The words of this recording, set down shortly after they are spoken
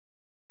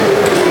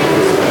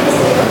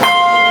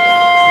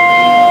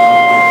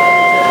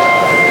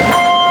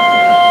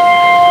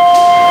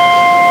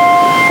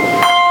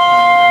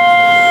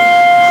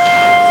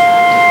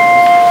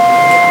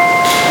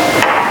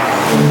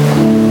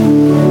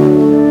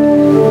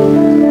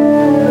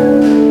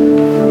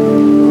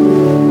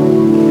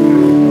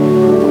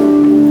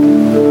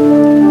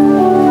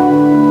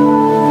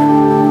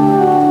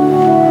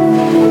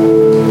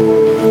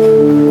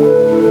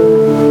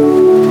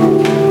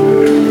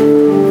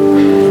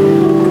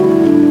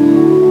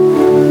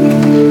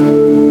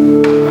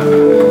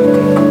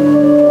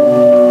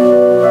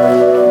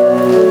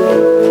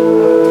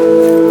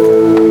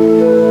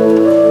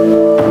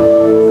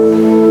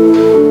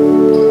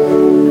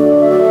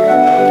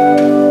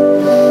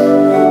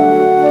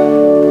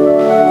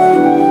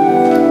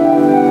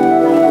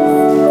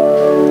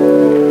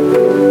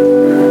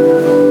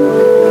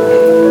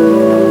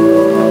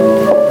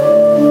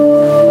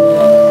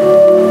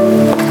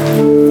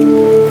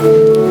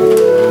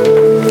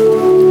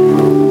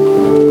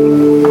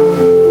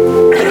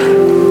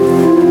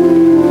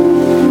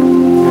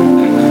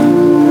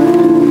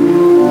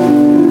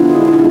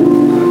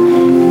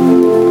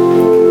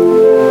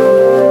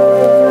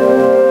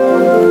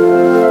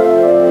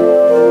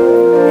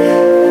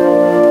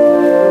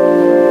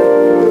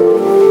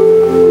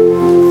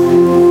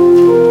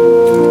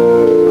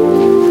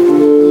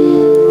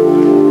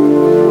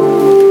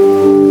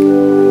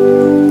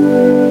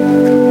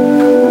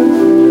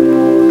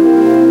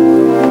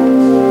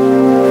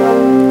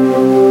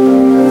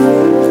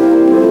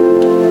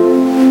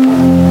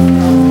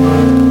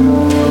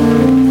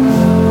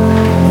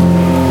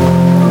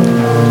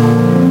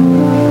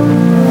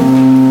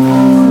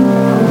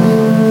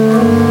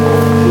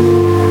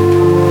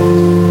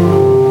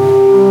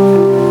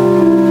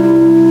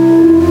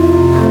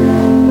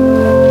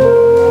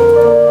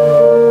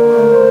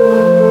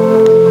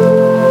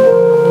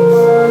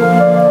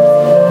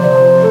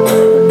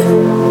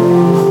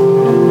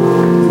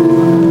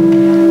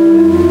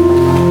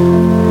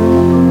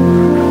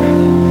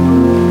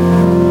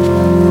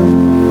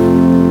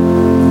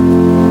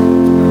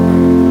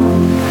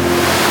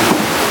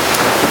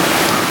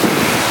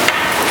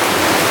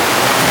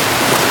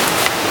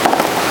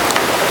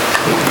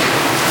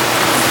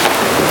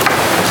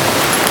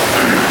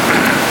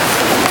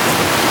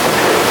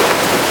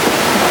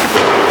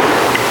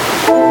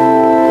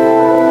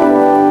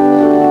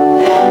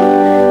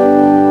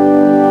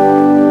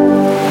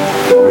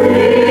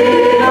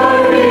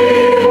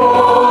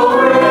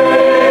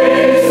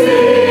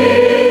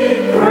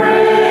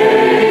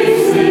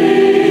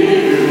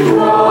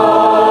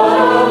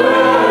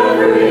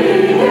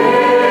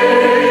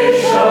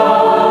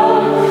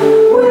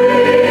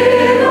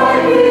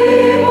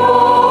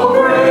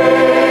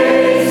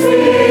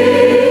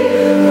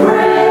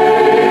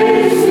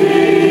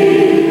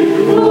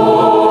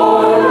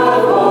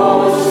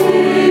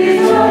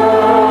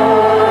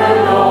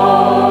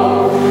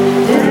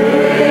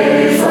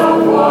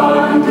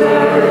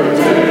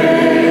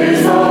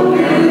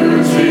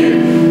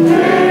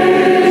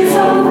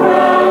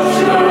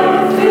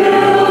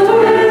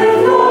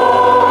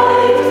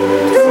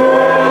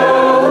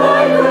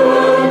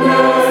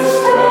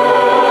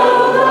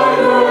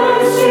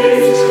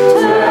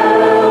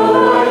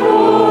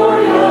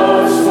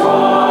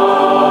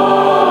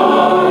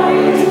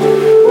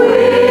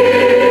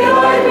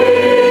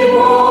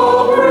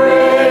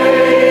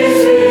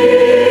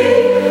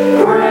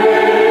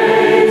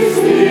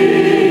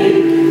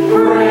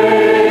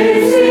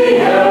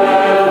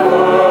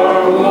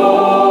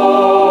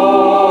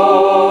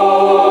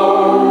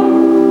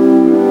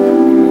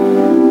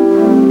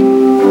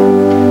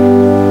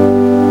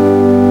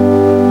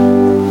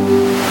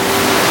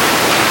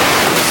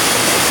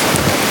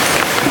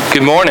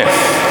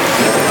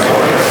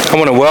I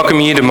want to welcome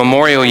you to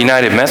Memorial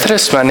United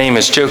Methodist. My name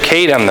is Joe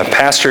Cate. I'm the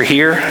pastor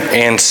here,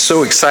 and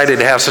so excited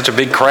to have such a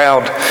big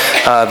crowd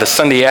the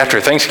Sunday after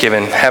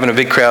Thanksgiving. Having a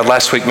big crowd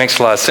last week makes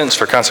a lot of sense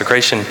for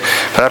consecration,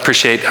 but I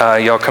appreciate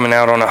y'all coming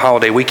out on a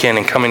holiday weekend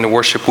and coming to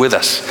worship with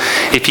us.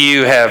 If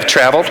you have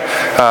traveled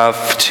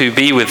to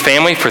be with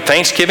family for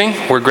Thanksgiving,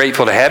 we're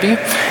grateful to have you.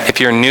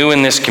 If you're new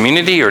in this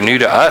community or new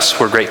to us,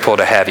 we're grateful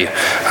to have you.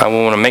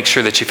 We want to make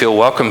sure that you feel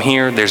welcome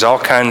here. There's all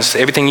kinds,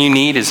 everything you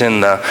need is in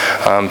the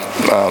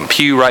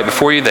pew right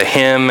before you, the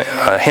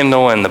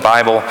hymnal and the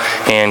Bible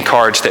and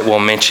cards that we'll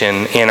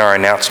mention in our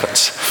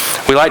announcements.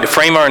 We like to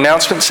frame our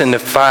announcements into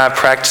 5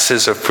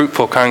 practices of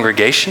fruitful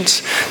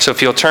congregations. So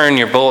if you'll turn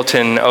your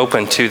bulletin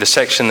open to the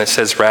section that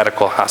says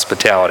Radical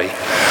Hospitality.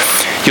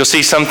 You'll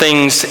see some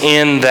things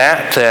in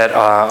that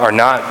are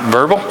not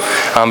verbal,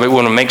 but we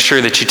want to make sure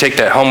that you take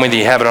that home with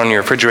you, have it on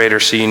your refrigerator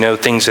so you know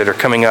things that are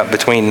coming up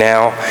between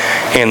now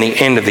and the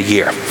end of the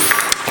year.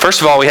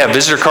 First of all, we have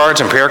visitor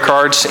cards and prayer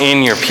cards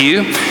in your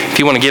pew. If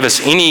you want to give us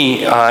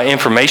any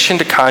information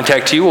to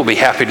contact you, we'll be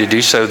happy to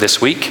do so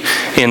this week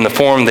in the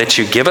form that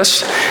you give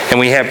us. And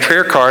we have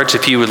prayer cards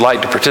if you would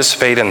like to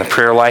participate in the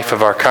prayer life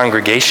of our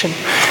congregation.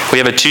 We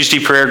have a Tuesday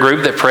prayer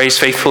group that prays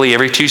faithfully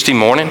every Tuesday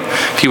morning.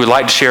 If you would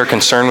like to share a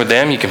concern with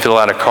them, you can fill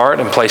out a card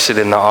and place it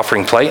in the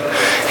offering plate,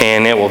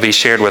 and it will be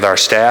shared with our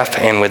staff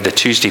and with the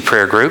Tuesday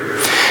prayer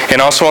group.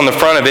 And also on the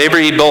front of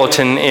every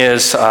bulletin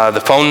is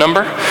the phone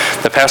number,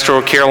 the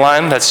pastoral care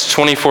line. That's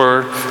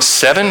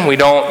 24/7. You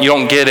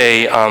don't get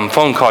a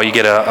phone call, you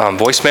get a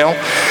voicemail.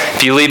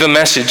 If you leave a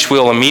message,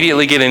 we'll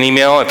immediately get an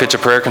email. If it's a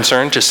prayer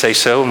concern, just say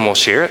so and we'll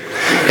share it.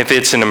 If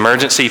it's an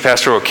emergency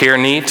pastoral care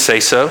need, say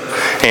so,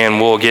 and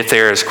we'll get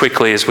there as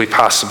quickly as we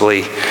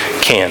possibly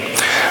can.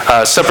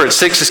 Supper at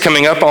 6 is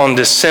coming up on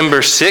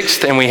December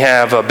 6th, and we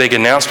have a big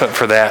announcement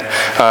for that.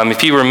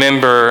 If you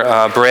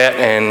remember Brett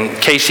and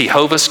Casey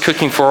Hovis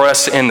cooking for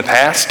us in the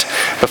past,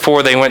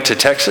 before they went to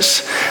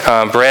Texas,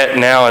 Brett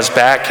now is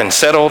back and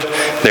settled,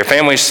 their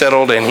family's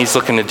settled, and he's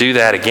looking to do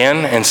that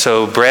again. And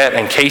so Brett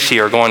and Casey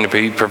are going to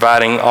be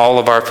providing all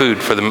of our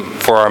food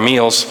for our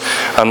meals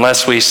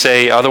unless we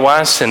say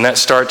otherwise, and that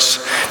starts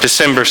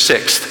December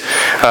 6th.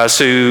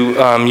 So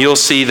you'll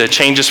see the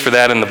changes for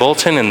that in the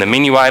bulletin and the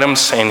menu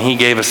items, and he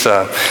gave us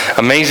an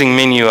amazing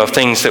menu of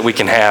things that we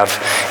can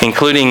have,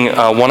 including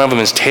one of them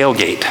is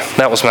tailgate.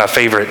 That was my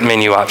favorite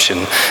menu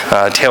option,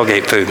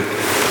 tailgate food.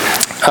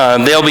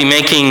 They'll be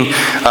making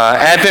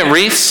Advent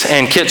wreaths,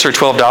 and kits are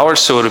 $12,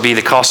 so it'll be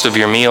the cost of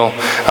your meal,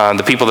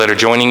 the people that are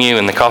joining you,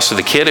 and the cost of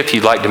the kit if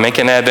you'd like to make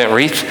an Advent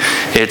wreath.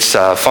 It's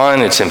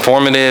fun, it's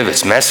informative,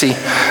 it's messy.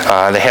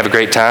 They have a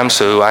great time,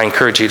 so I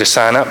encourage you to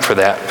sign up for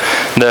that.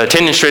 The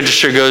attendance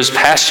register goes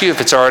past you. If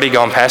it's already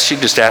gone past you,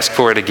 just ask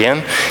for it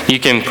again. You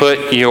can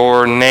put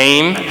your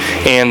name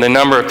and the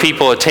number of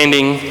people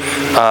attending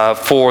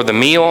for the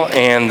meal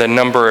and the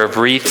number of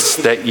wreaths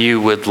that you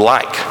would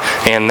like,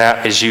 and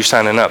that is you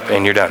signing up,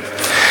 and you're done.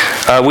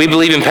 We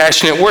believe in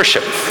passionate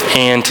worship,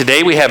 and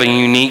today we have a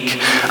unique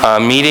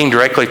meeting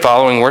directly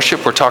following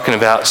worship. We're talking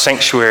about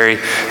sanctuary,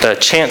 the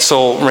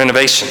chancel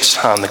renovations.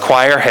 The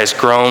choir has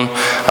grown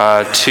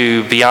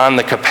to beyond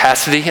the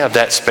capacity of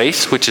that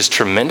space, which is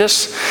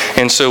tremendous,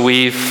 and so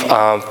we've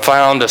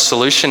found a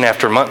solution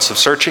after months of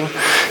searching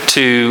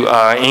to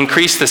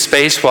increase the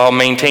space while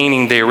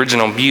maintaining the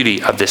original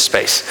beauty of this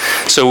space.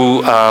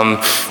 So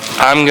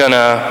I'm going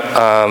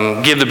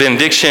to give the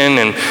benediction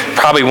and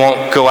probably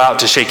won't go out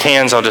to shake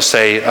hands. I'll just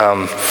say,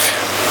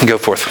 go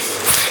forth.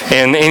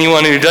 And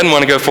anyone who doesn't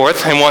want to go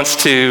forth and wants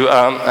to,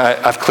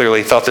 I've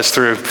clearly thought this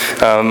through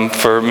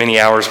for many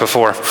hours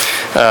before.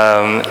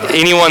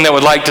 Anyone that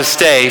would like to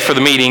stay for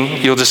the meeting,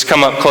 you'll just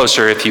come up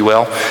closer, if you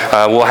will.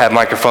 We'll have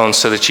microphones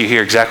so that you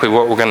hear exactly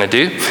what we're going to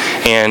do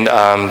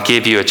and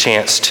give you a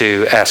chance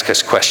to ask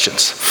us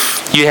questions.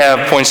 You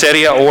have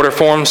poinsettia order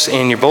forms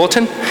in your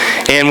bulletin,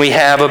 and we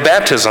have a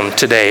baptism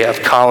today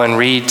of Colin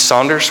Reed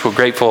Saunders. We're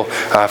grateful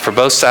for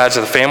both sides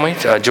of the family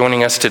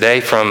joining us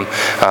today from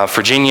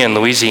Virginia and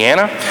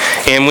Louisiana.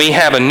 And we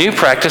have a new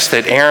practice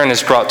that Aaron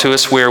has brought to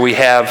us where we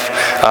have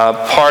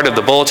part of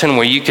the bulletin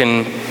where you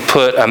can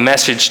put a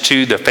message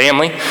to the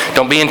family.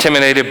 Don't be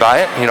intimidated by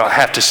it. You don't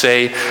have to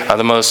say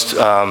the most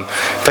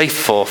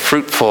faithful,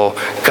 fruitful,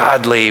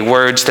 godly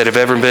words that have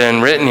ever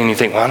been written, and you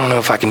think, well, I don't know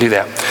if I can do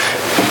that.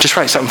 Just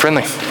write something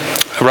friendly.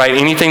 Write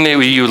anything that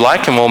you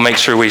like, and we'll make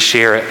sure we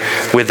share it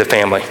with the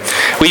family.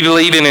 We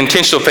believe in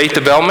intentional faith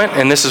development,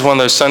 and this is one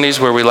of those Sundays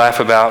where we laugh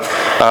about,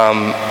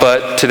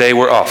 but today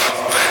we're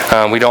off.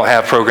 We don't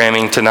have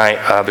programming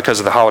tonight because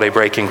of the holiday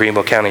break in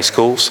Greenville County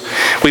Schools.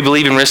 We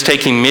believe in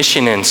risk-taking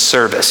mission and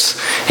service.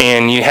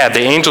 And you have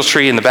the angel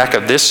tree in the back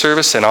of this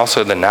service and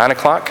also the 9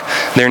 o'clock.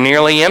 They're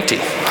nearly empty,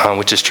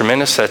 which is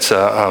tremendous. That's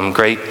a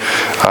great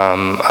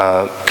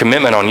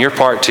commitment on your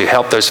part to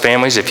help those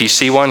families. If you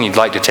see one, you'd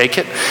like to take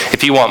it.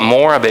 If you want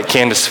more, I bet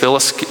Candace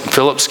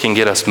Phillips can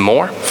get us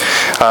more.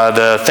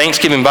 The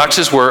Thanksgiving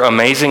boxes were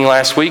amazing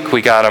last week.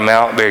 We got them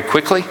out very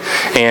quickly.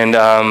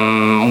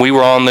 And we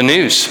were on the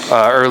news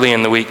early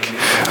in the week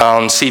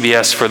on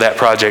CBS for that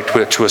project,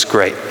 which was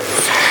great.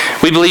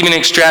 We believe in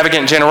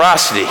extravagant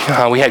generosity.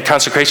 We had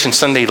Consecration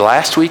Sunday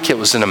last week. It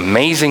was an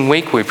amazing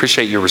week. We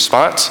appreciate your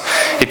response.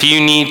 If you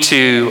need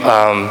to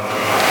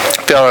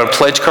fill out a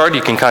pledge card,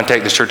 you can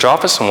contact the church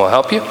office and we'll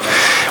help you.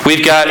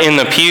 We've got in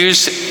the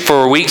pews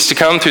for weeks to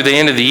come through the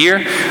end of the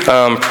year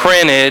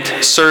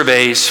printed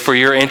surveys for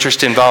your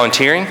interest in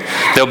volunteering.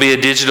 There'll be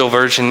a digital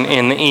version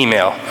in the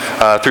email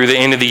through the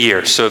end of the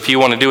year. So if you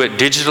want to do it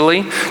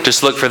digitally,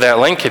 just look for that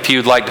link. If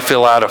you'd like to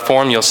fill out a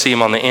form, you'll see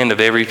them on the end of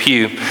every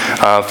pew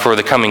for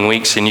the coming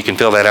weeks, and you can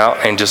fill that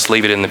out and just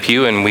leave it in the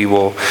pew and we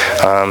will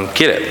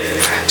get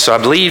it. So I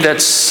believe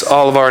that's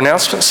all of our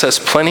announcements. That's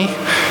plenty.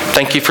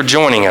 Thank you for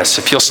joining us.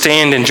 If you'll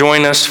stand and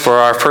join us for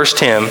our first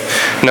hymn,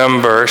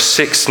 number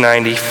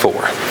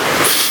 694.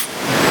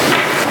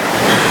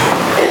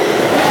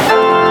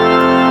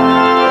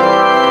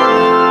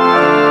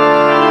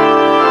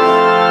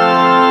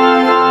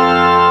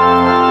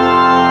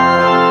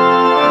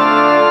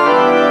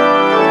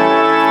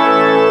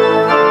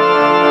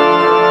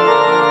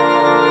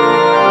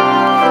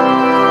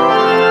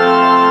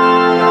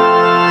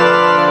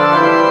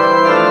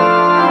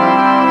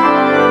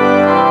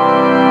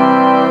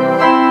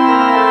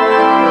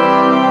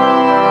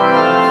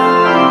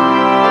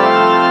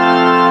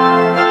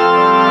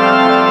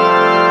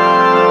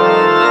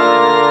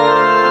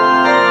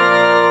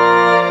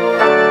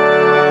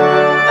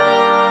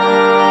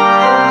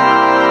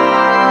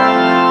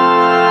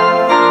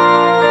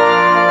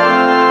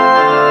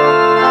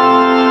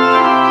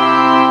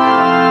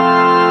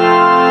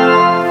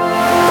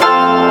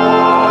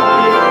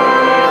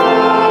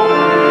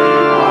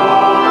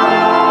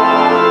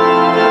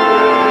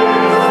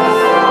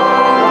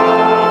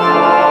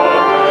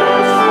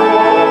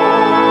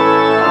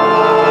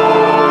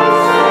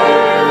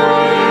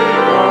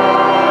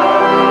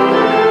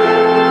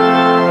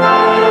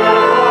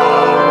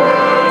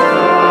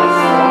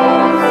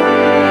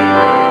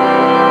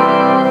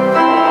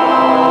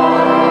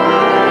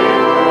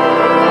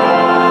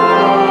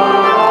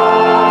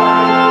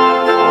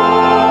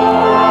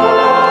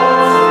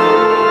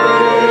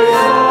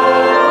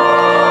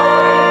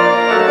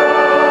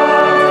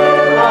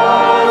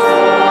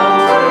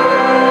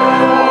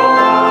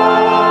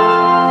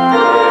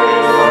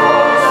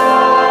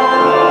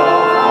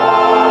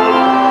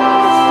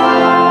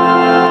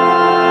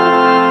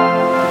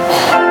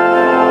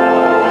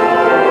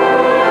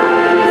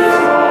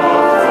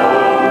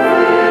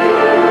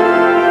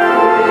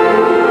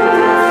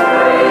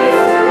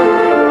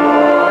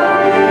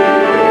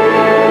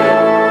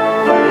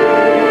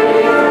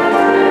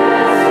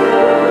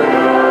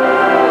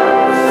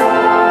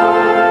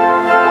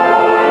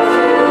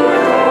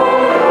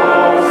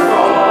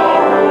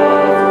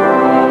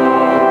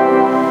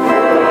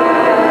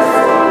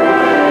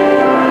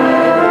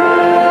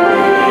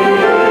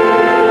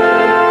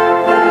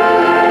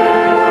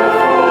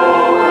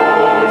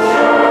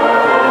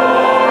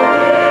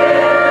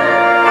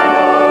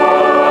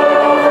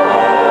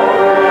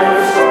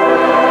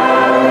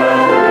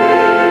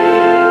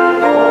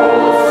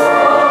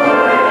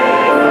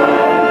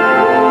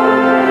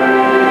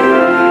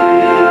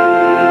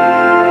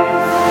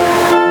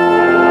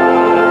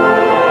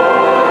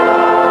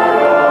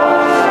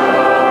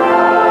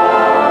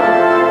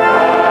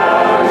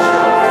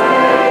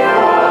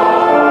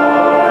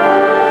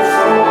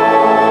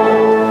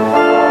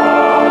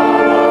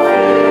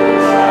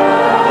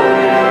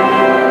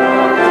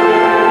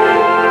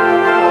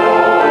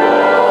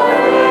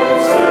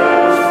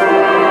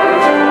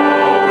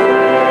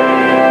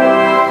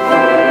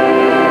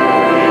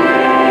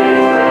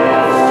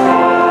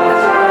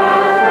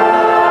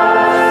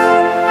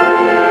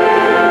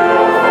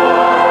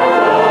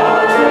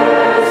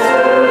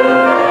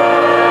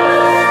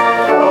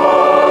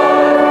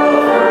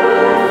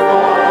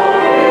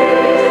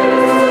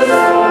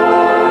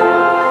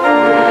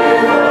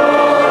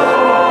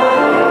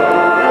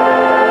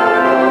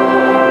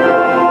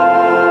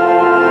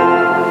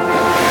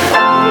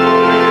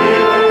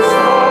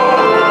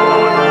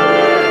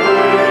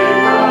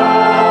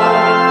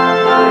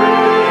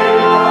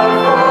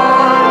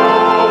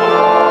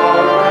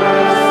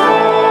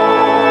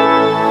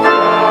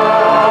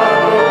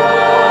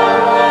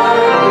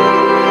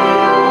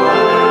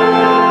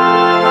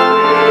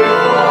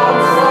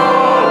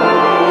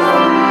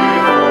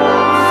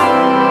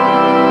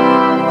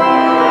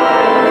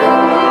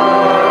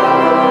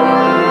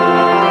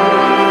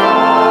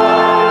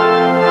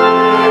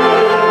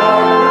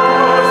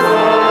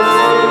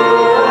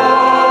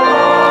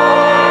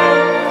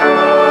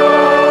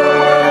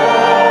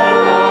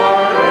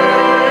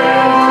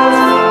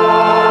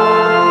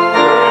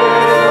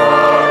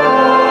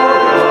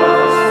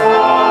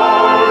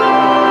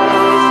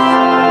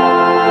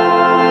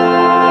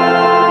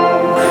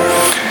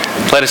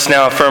 Let us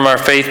now affirm our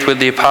faith with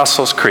the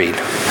Apostles' Creed.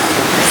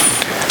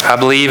 I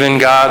believe in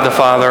God the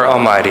Father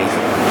Almighty,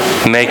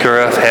 maker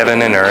of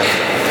heaven and earth,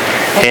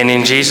 and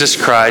in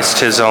Jesus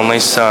Christ, his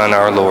only Son,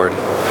 our Lord,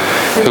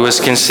 who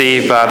was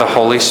conceived by the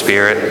Holy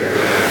Spirit,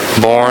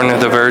 born of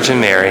the Virgin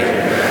Mary,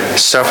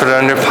 suffered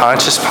under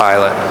Pontius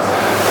Pilate,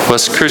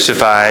 was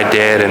crucified,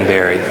 dead, and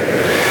buried.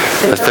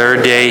 The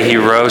third day he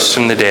rose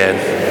from the dead.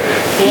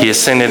 He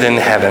ascended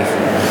into heaven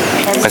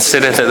and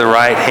sitteth at the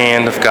right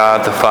hand of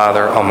God the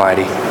Father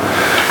Almighty.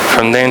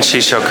 From thence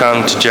he shall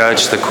come to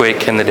judge the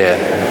quick and the dead.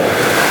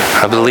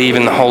 I believe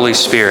in the Holy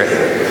Spirit,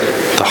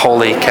 the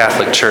holy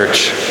Catholic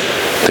Church,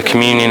 the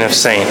communion of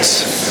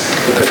saints,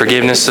 the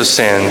forgiveness of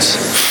sins,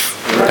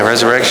 the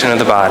resurrection of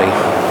the body,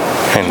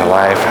 and the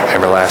life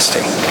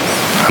everlasting.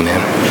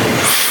 Amen.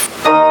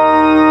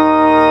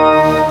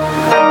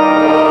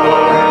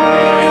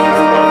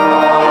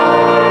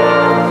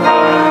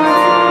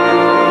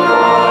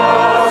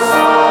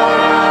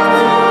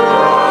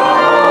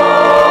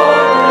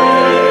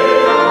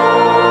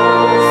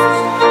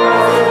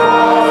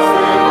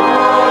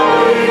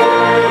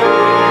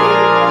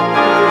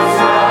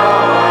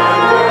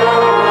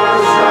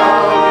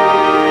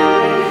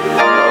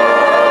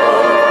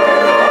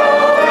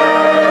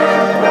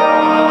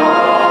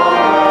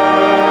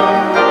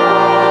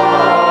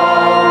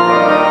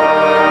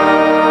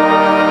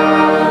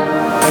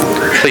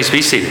 Please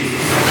be seated.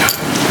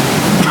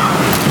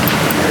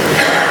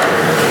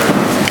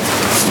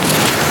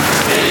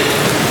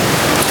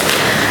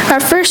 Our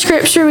first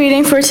scripture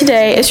reading for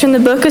today is from the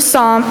book of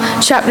Psalm,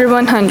 chapter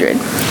 100.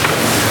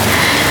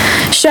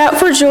 Shout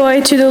for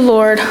joy to the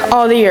Lord,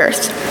 all the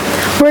earth.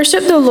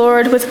 Worship the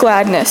Lord with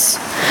gladness.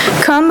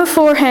 Come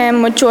before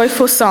him with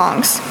joyful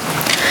songs.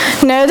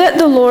 Know that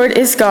the Lord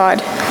is God,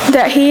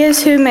 that he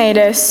is who made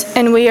us,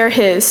 and we are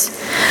his.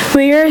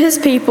 We are his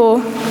people,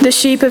 the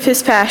sheep of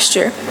his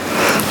pasture.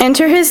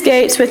 Enter his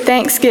gates with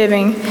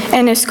thanksgiving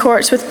and his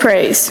courts with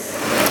praise.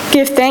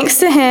 Give thanks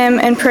to him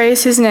and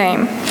praise his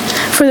name.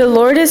 For the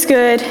Lord is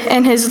good,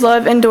 and his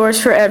love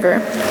endures forever.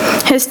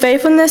 His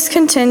faithfulness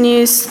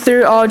continues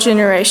through all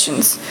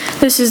generations.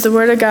 This is the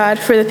word of God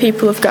for the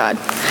people of God.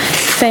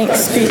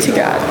 Thanks be to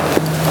God.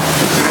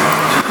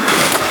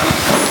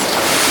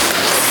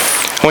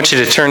 I want you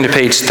to turn to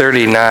page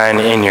 39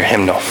 in your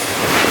hymnal.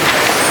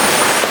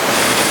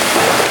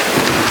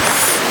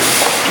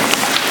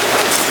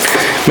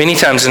 Many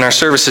times in our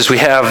services we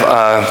have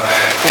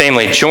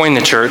family join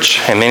the church,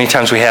 and many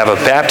times we have a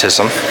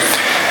baptism.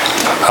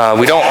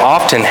 We don't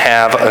often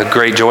have a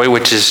great joy,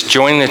 which is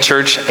joining the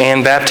church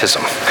and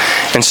baptism.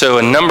 And so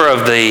a number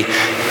of the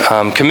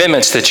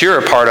commitments that you're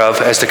a part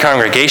of as the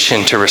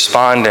congregation to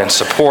respond and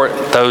support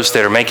those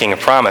that are making a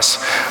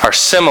promise are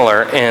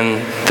similar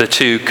in the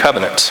two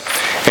covenants.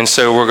 And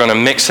so we're going to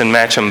mix and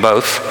match them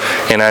both.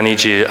 And I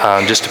need you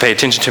just to pay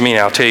attention to me,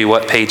 and I'll tell you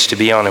what page to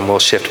be on, and we'll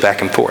shift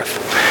back and forth.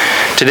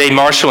 Today,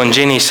 Marshall and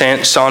Jenny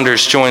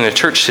Saunders join the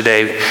church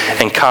today,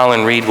 and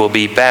Colin Reed will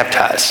be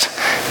baptized.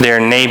 They're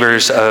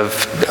neighbors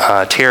of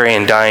Terry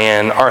and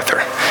Diane Arthur,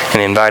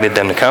 and invited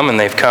them to come, and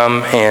they've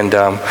come and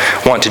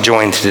want to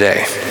join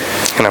today,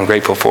 and I'm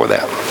grateful for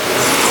that.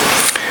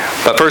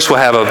 But first, we'll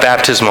have a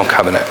baptismal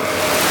covenant.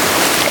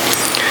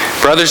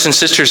 Brothers and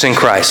sisters in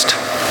Christ,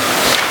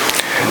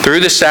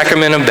 through the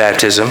sacrament of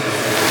baptism,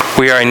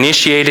 we are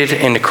initiated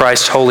into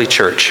Christ's holy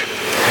church.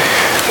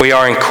 We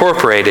are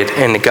incorporated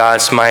into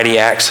God's mighty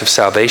acts of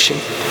salvation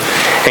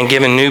and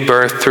given new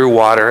birth through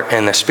water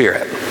and the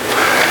Spirit.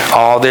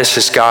 All this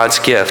is God's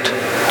gift,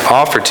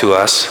 offered to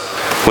us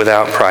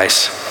without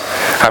price.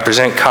 I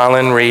present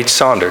Colin Reed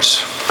Saunders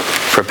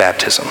for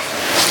baptism.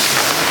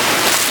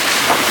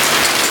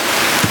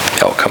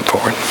 He'll come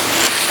forward.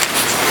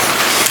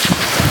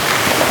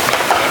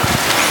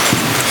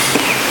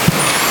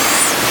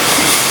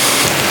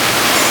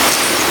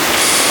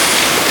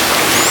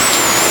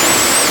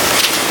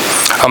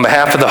 On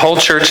behalf of the whole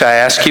church, I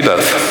ask you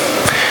both,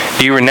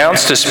 do you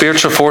renounce the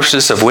spiritual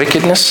forces of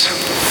wickedness,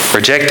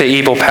 reject the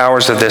evil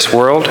powers of this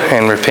world,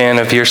 and repent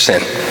of your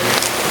sin?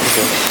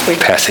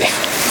 Passy.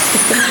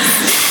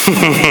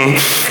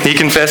 You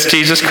confess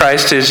Jesus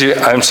Christ as you,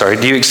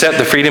 do you accept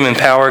the freedom and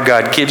power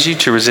God gives you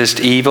to resist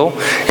evil,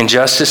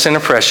 injustice, and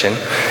oppression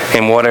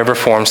in whatever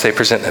forms they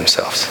present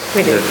themselves?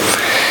 We do.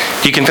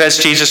 You confess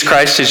Jesus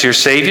Christ as your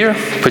Savior,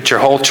 put your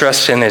whole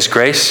trust in His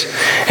grace,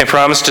 and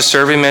promise to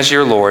serve Him as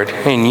your Lord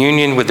in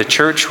union with the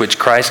church which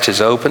Christ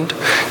has opened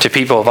to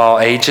people of all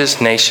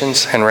ages,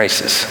 nations, and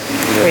races.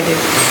 We do.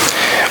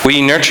 Will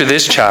you nurture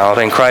this child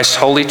in Christ's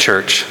holy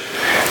church,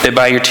 that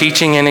by your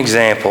teaching and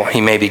example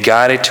he may be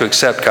guided to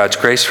accept God's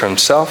grace for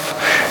himself,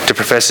 to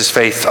profess his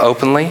faith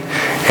openly,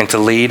 and to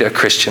lead a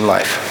Christian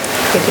life?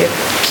 We do.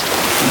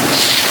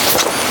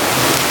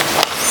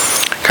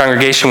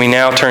 Congregation, we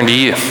now turn to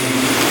you.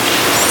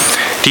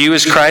 Do you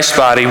as Christ's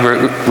body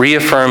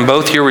reaffirm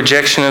both your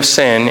rejection of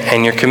sin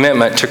and your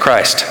commitment to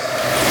Christ?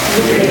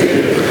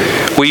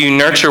 Will you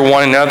nurture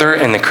one another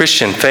in the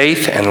Christian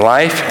faith and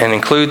life and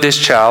include this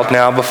child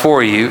now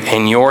before you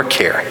in your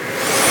care?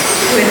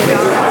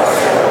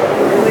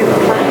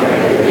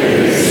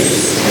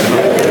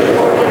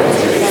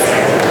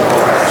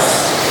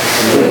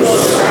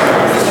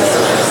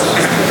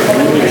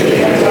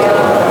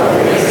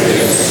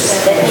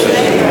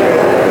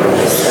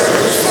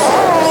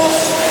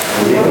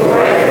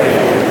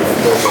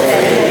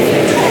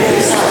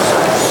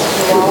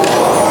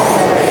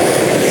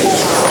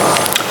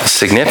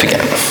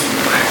 Significant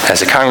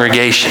as a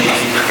congregation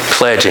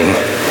pledging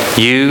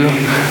You,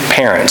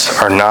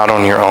 parents, are not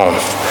on your own.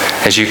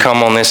 As you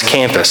come on this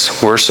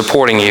campus, we're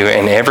supporting you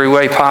in every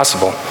way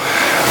possible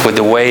with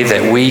the way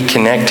that we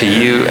connect to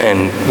you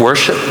in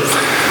worship,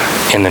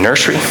 in the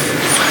nursery,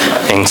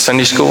 in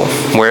Sunday school,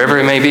 wherever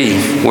it may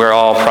be. We're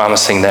all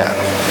promising that.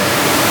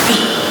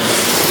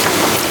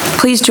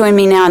 Please join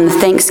me now in the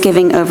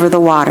thanksgiving over the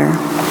water.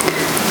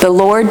 The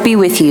Lord be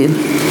with you.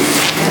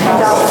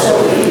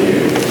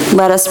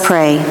 Let us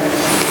pray.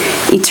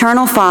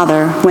 Eternal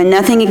Father, when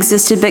nothing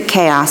existed but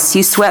chaos,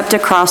 you swept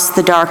across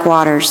the dark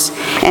waters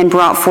and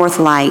brought forth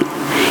light.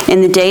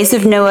 In the days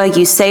of Noah,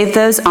 you saved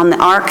those on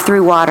the ark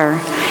through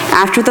water.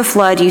 After the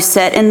flood, you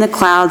set in the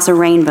clouds a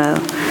rainbow.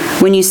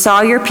 When you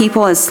saw your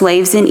people as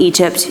slaves in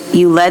Egypt,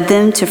 you led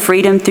them to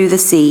freedom through the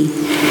sea.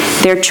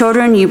 Their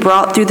children you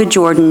brought through the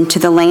Jordan to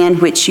the land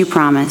which you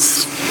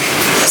promised.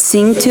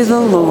 Sing to the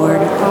Lord,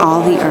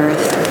 all the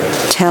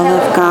earth. Tell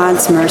of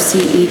God's mercy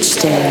each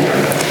day.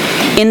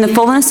 In the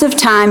fullness of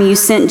time, you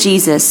sent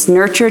Jesus,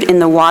 nurtured in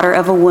the water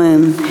of a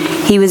womb.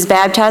 He was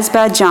baptized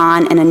by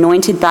John and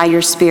anointed by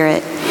your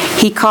Spirit.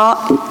 He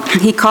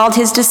called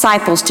his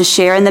disciples to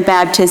share in the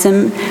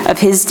baptism of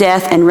his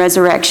death and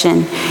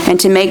resurrection, and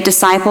to make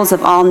disciples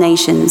of all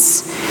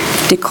nations.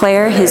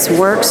 Declare his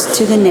works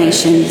to the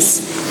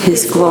nations,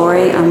 his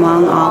glory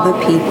among all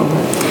the people.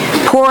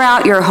 Pour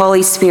out your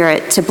Holy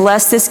Spirit to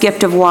bless this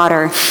gift of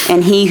water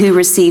and he who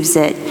receives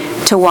it,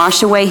 to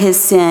wash away his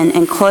sin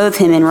and clothe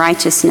him in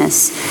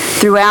righteousness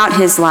throughout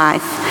his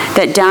life,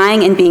 that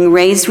dying and being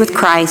raised with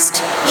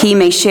Christ, he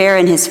may share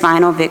in his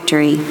final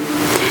victory.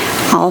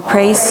 All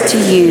praise to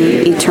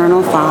you,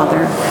 eternal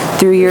Father,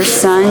 through your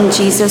Son,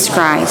 Jesus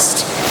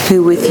Christ,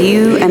 who with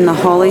you and the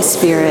Holy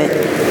Spirit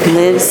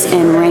lives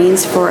and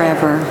reigns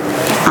forever.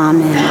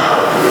 Amen.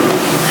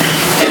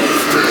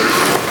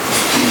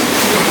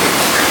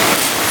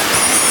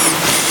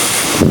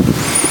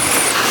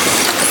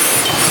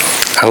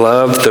 I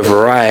love the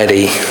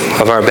variety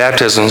of our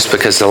baptisms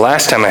because the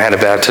last time I had a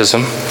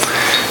baptism,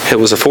 it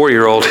was a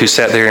 4-year-old who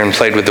sat there and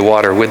played with the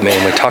water with me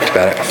and we talked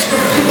about it.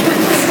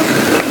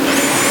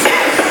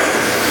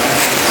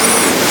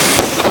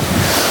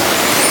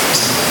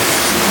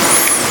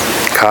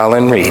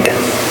 Colin Reed,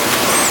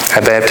 I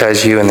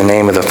baptize you in the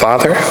name of the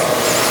Father,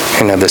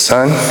 and of the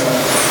Son,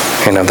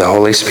 and of the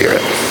Holy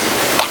Spirit.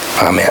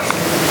 Amen.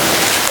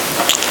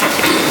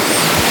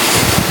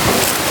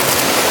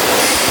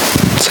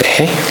 Say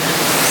hey.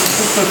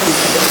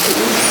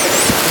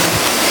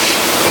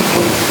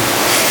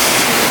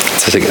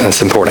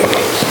 That's important.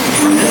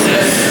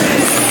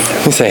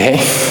 You say hey.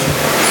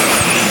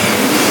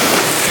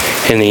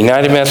 In the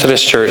United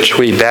Methodist Church,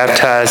 we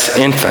baptize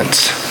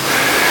infants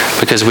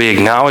because we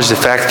acknowledge the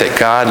fact that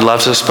God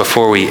loves us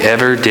before we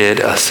ever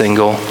did a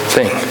single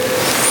thing.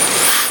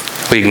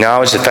 We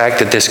acknowledge the fact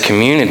that this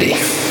community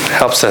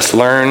helps us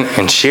learn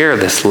and share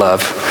this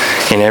love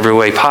in every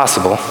way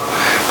possible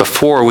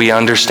before we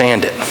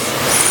understand it.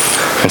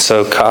 And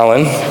so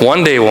Colin,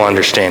 one day we'll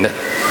understand it.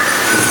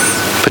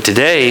 But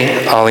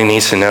today, all he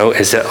needs to know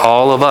is that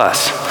all of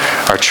us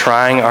are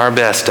trying our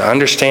best to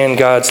understand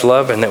God's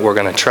love and that we're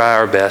going to try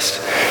our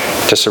best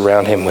to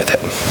surround him with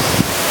it.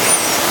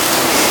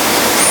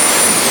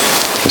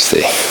 Let's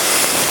see.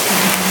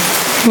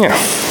 Yeah.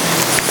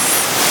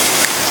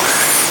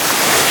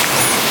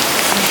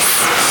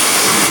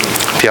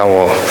 If y'all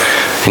will,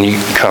 and you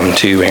can come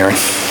too, Aaron.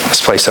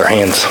 Let's place our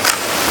hands.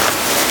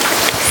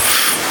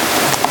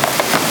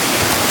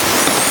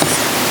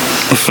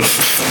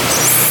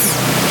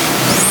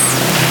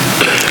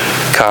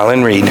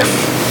 Colin Reed,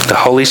 the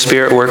Holy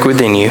Spirit work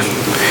within you,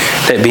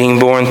 that being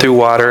born through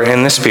water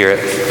and the Spirit,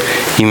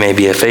 you may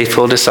be a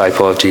faithful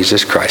disciple of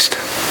Jesus Christ.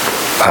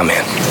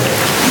 Amen.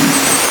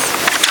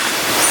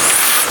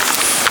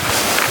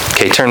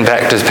 Okay, turn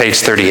back to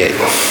page 38.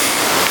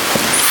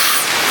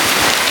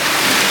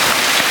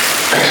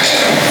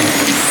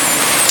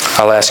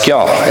 I'll ask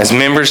y'all, as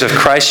members of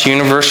Christ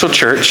Universal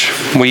Church,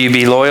 will you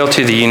be loyal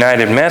to the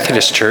United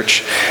Methodist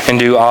Church and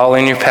do all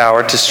in your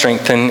power to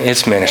strengthen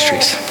its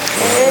ministries?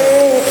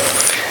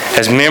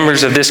 As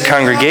members of this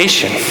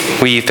congregation,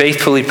 will you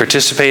faithfully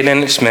participate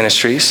in its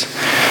ministries?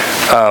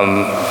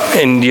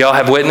 And do y'all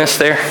have witness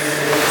there?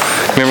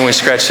 Remember we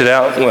scratched it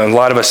out? Well, a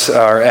lot of us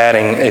are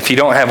adding, if you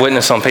don't have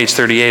witness on page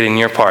 38 in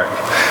your part,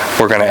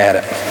 we're going to add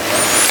it.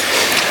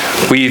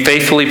 Will you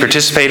faithfully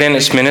participate in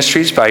its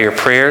ministries by your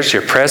prayers,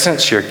 your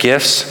presence, your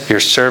gifts, your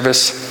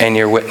service, and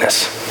your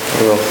witness?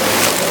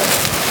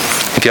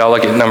 If y'all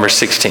look at number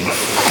 16.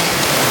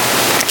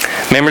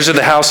 Members of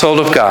the household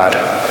of God,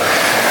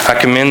 I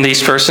commend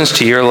these persons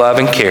to your love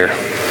and care.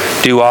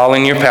 Do all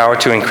in your power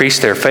to increase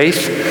their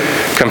faith,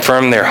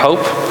 confirm their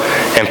hope,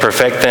 and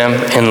perfect them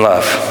in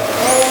love.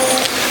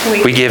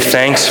 We give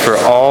thanks for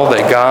all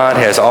that God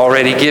has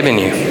already given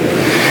you,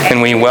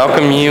 and we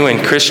welcome you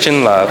in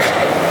Christian love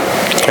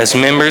as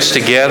members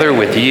together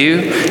with you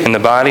in the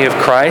body of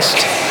Christ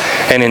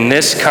and in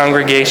this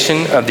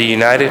congregation of the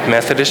United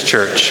Methodist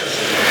Church,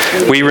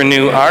 we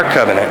renew our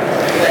covenant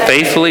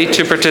faithfully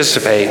to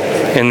participate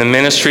in the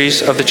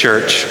ministries of the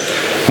church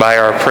by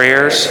our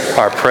prayers,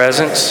 our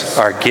presence,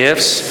 our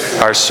gifts,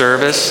 our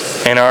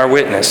service, and our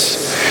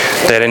witness,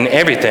 that in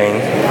everything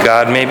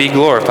God may be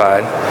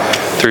glorified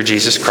through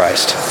Jesus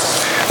Christ.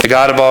 The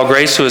God of all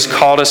grace, who has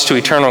called us to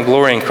eternal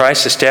glory in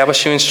Christ,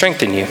 establish you and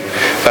strengthen you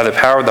by the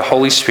power of the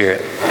Holy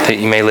Spirit, that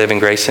you may live in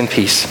grace and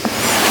peace.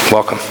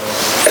 Welcome.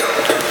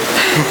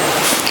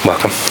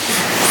 Welcome.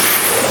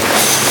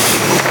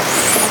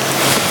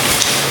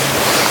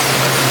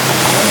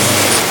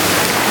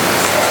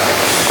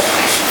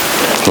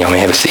 Y'all may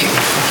have a seat.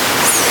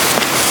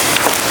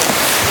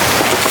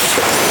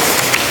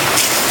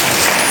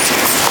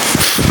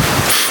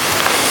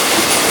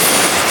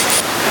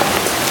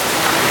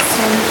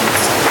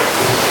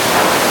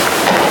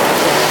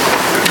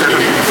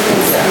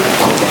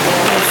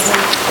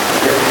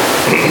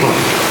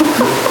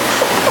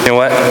 You know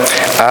what?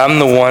 I'm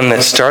the one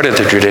that started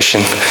the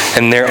tradition,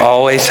 and they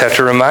always have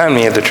to remind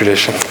me of the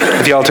tradition.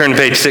 If y'all turn to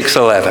page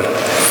 611,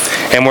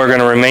 and we're going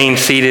to remain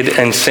seated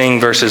and sing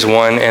verses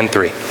 1 and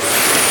 3.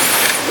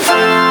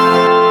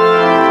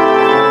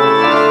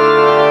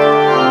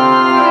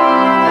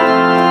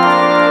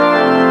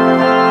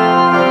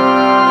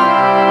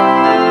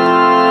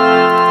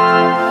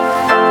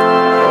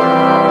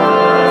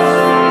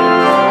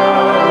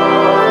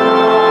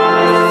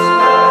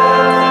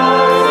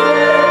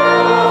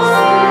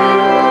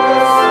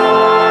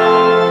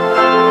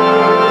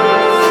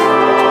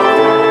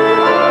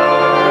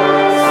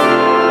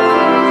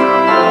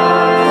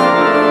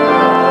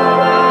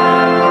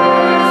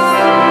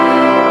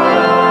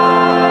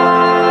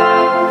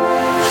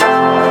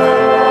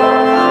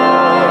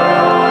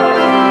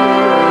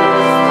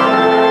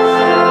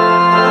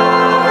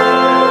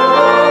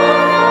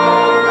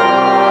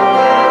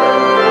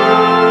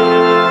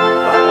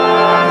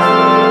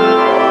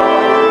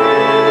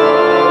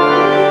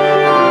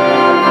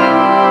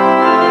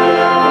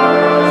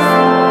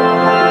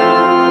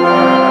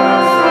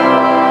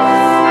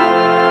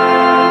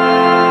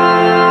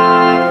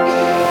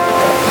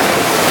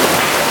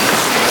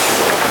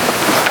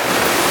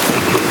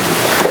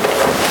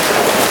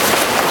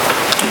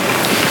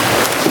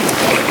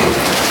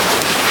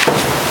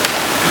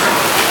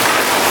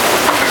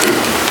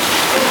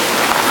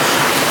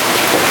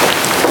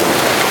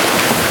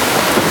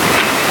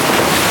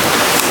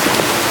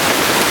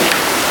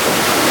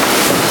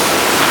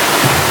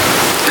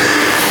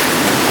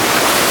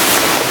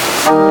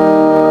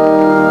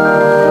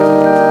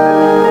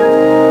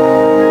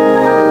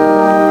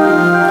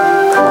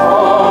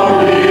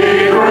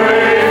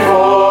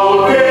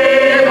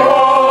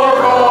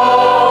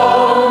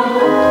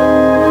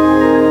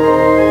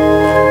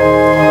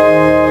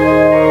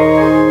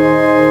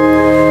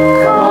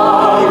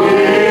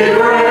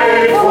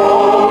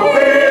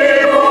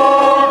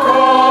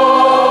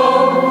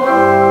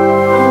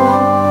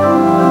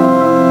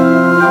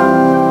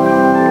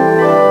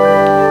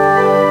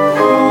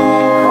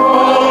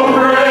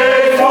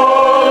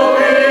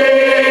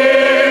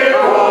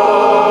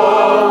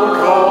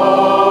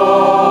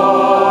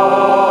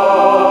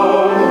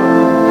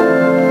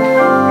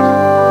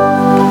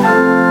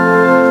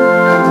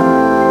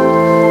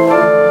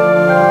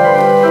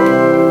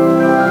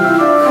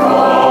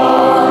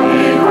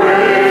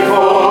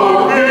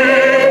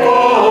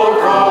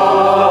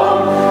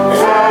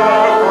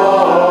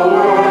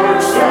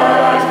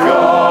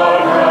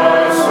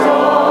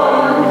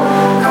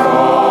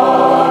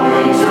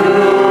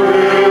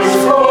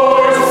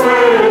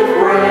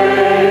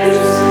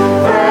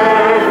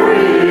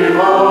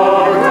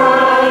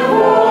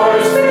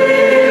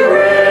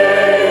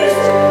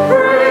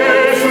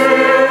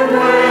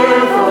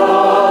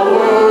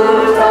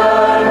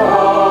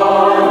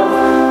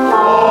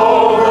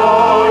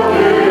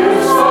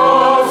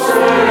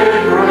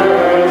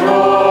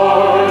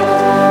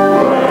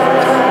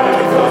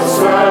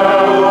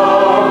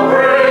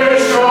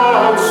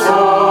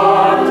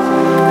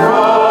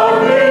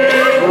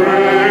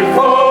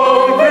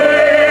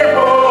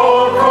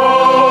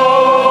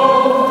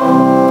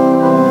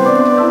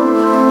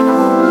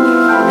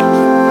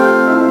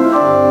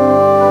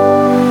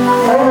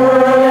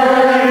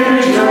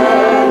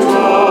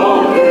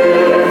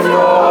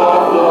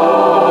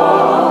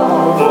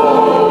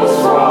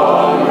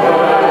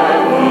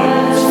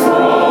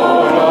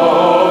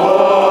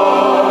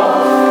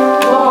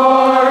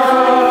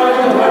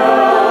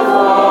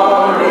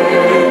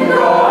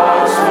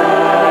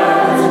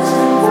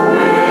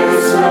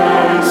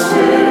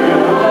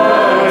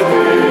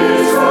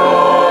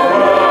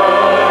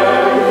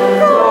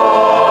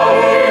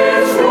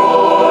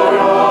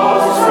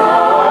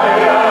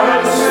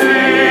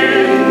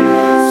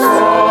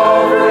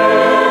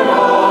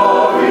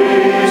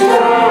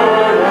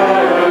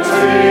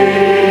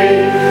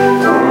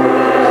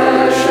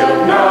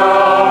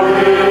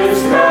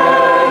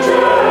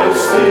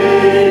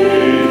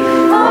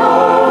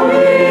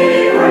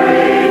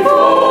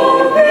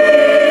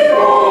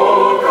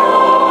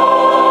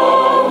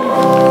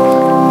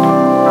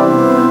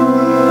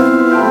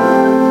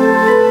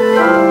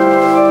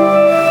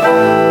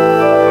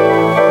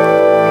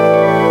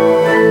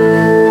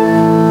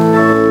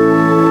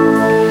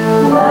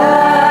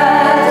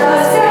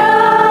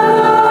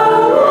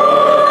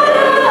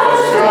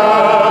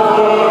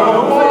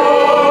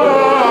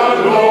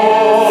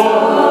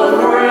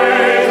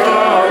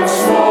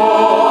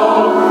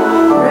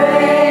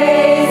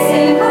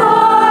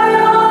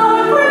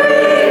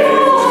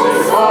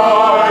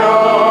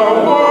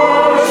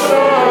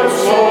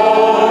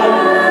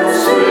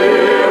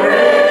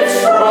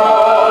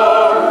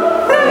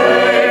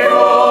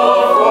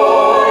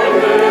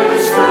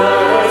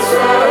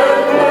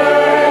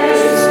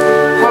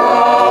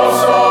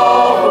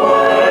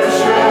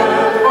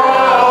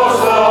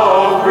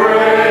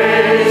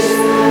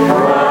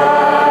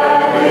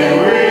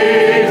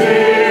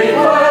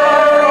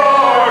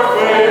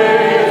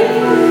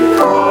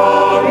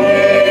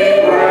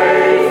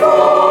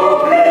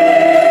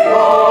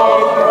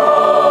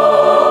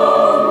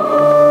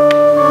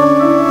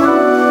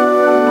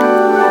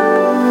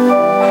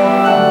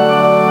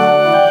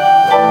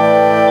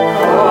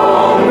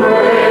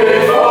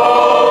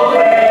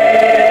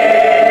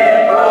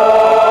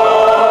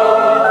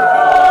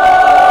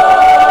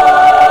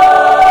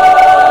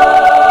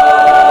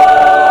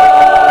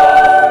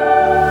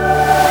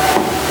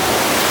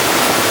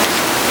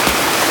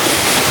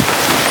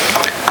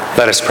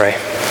 Let us pray.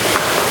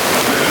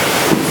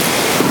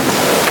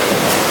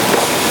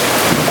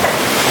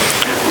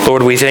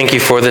 Lord, we thank you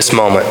for this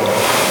moment,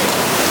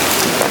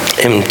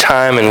 in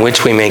time in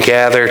which we may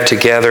gather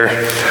together,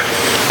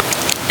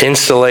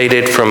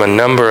 insulated from a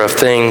number of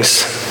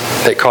things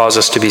that cause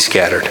us to be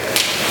scattered.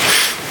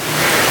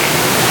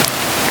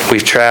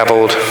 We've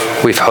traveled,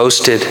 we've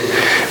hosted,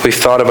 we've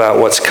thought about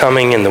what's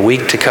coming in the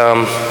week to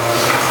come,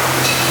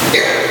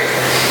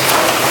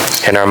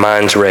 and our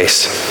minds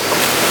race.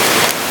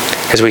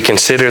 As we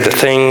consider the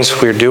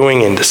things we're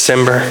doing in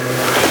December,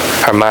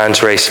 our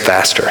minds race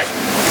faster.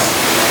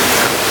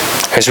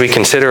 As we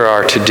consider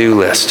our to-do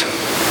list,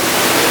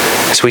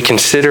 as we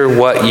consider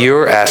what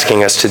you're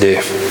asking us to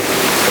do,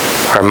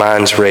 our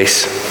minds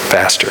race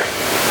faster.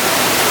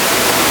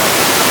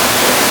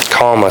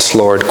 Calm us,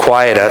 Lord.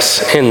 Quiet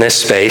us in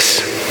this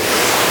space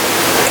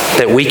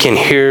that we can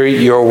hear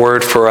your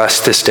word for us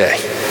this day.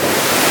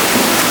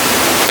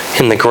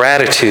 In the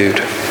gratitude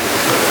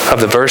of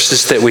the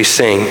verses that we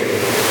sing,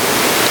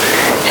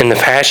 in the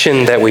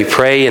passion that we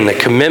pray, in the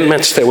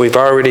commitments that we've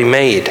already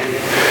made,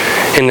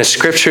 in the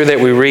scripture that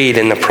we read,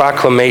 in the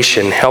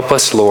proclamation, help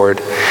us, Lord,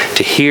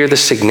 to hear the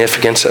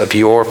significance of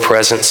your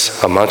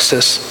presence amongst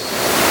us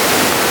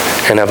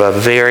and of a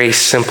very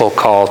simple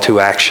call to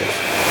action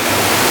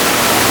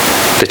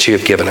that you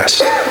have given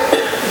us.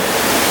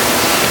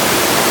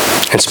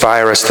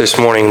 Inspire us this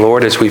morning,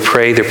 Lord, as we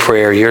pray the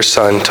prayer your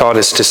Son taught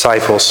his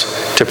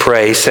disciples to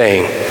pray,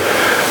 saying,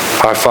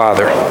 Our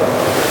Father,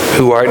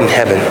 who art in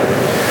heaven,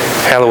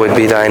 hallowed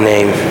be thy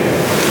name.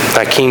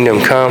 Thy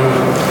kingdom come,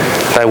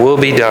 thy will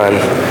be done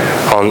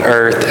on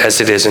earth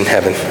as it is in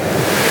heaven.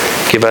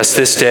 Give us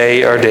this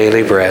day our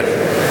daily bread,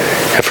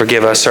 and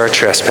forgive us our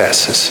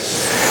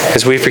trespasses,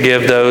 as we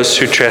forgive those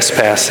who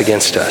trespass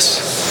against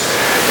us.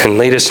 And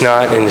lead us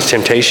not into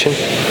temptation,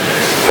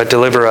 but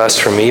deliver us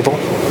from evil.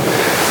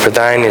 For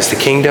thine is the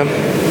kingdom,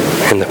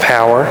 and the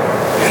power,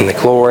 and the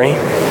glory,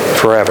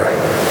 forever.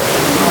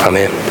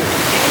 Amen.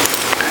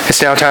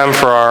 It's now time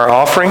for our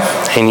offering,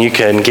 and you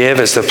can give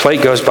as the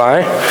plate goes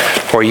by,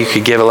 or you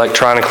could give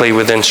electronically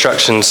with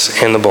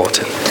instructions in the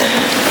bulletin.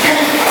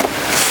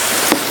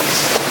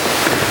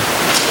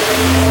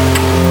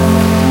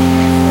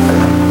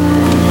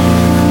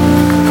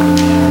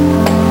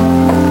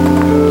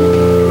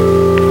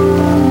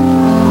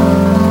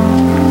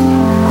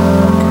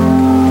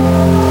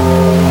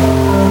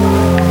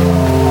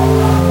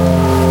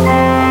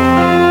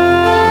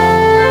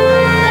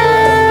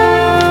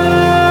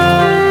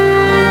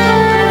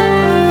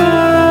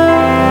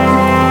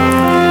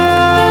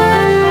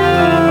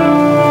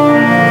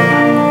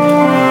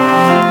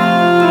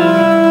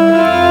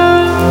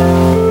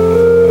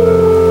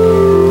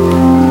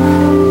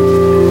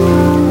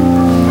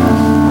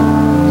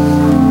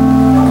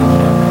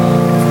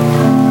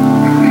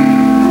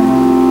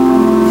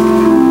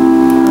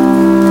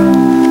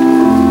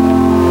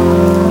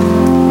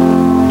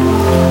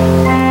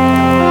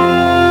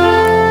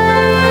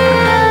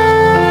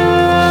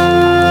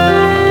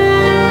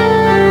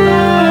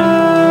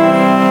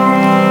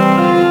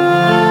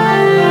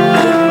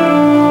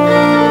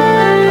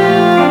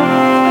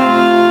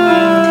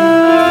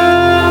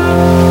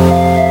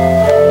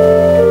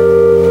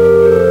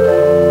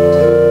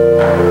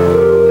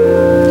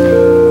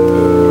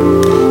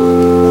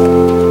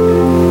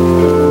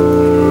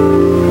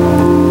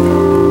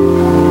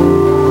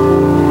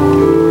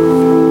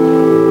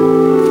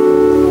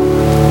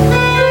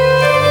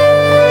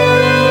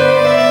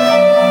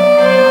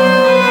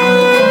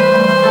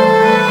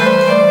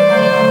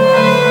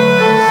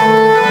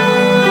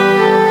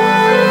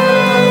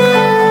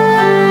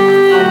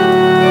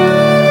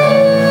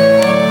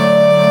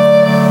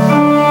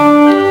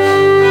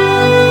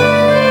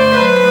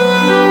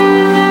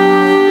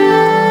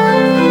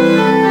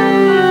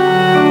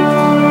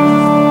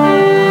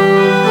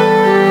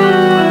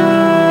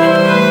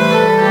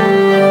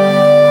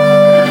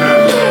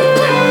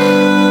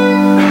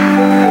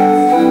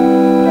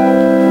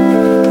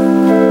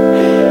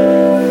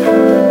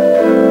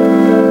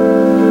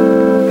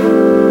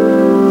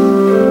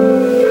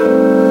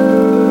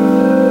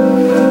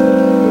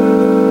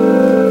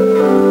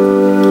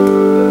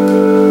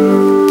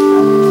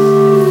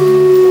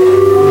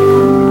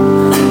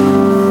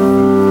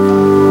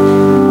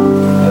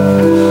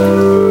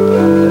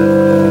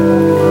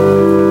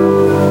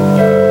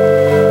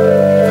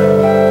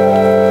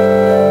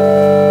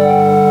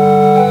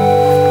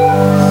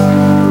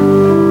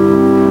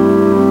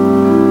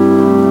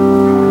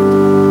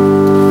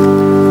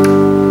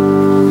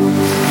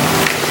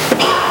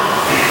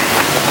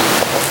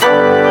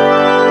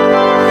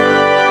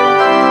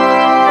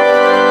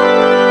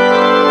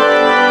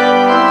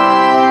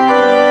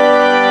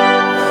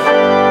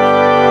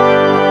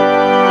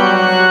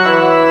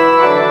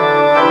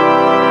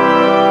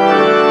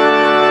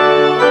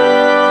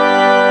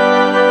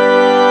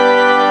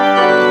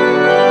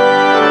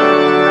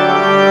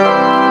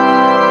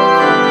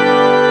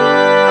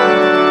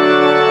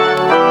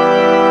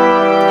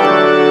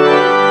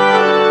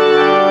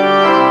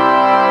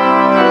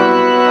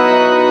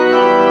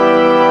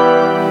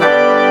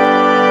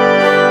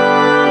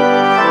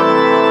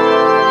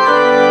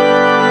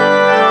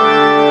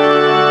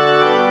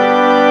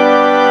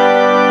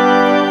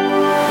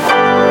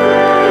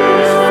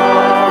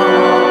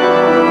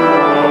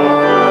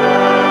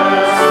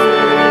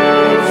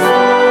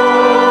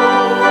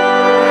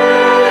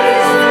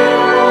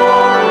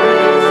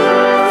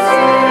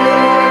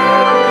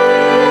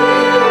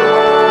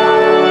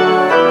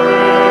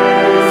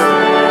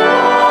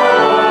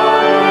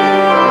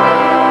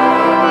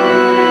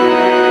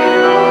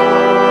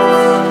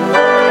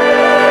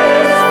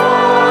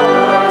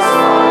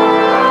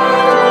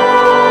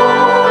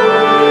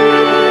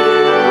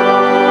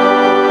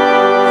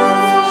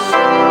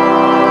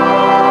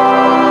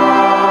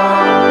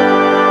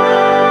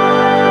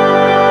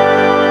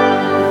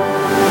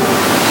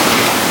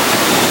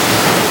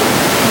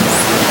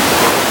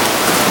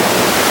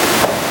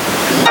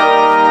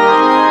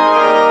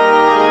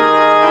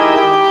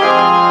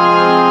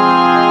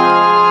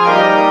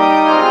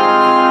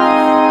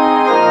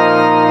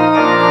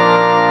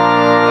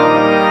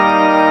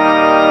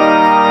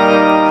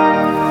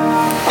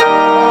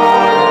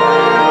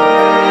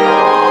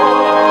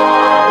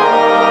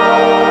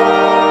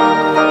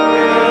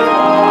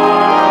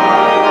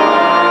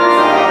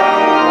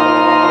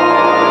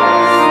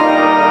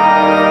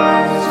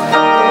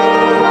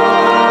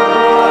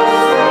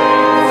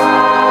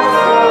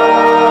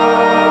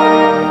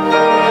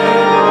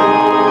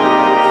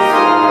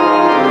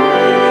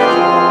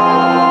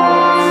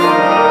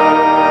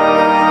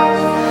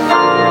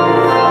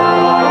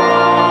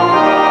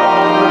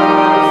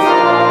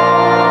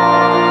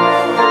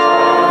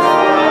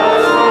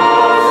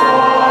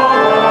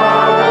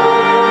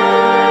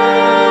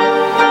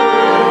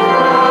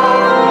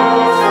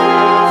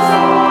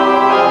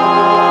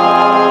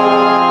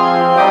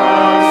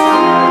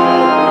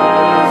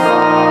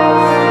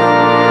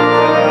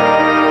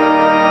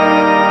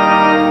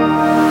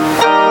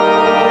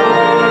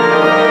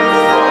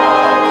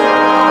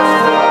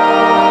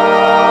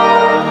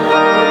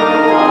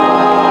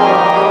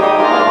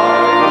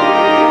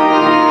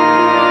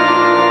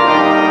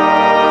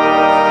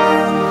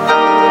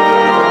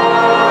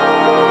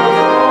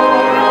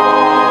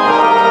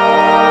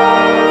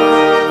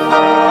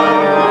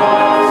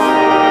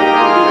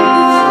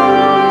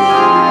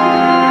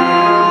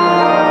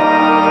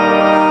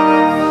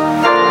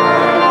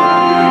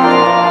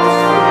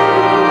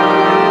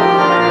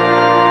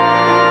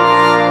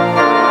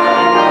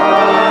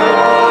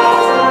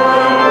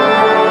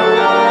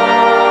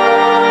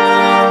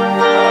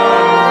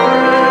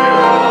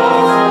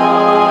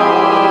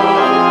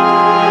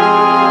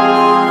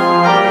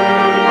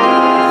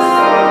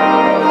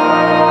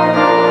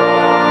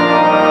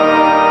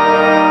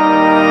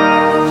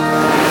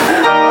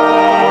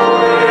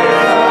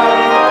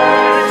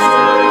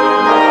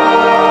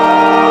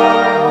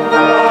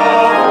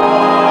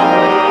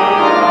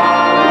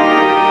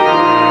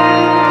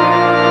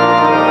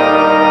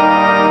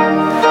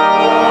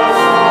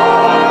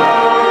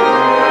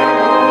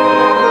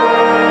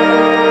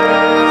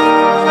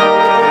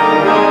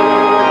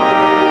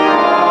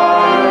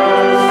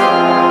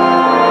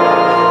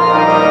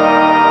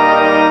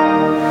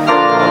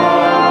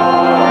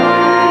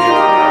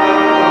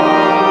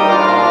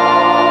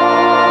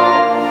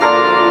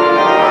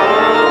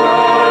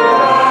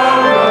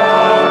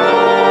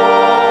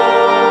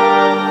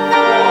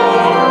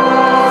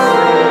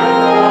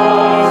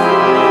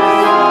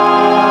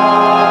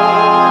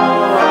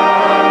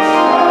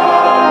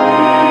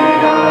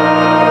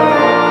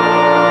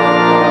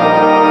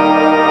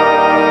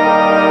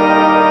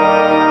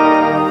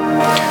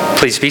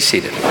 Please be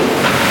seated.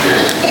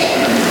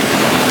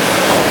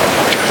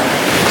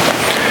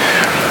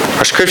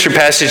 Our scripture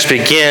passage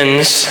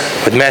begins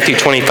with Matthew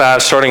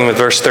 25, starting with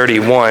verse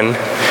 31,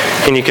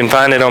 and you can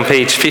find it on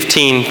page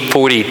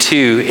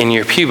 1542 in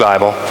your Pew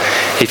Bible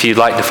if you'd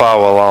like to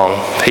follow along,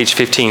 page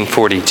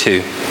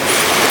 1542.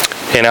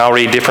 And I'll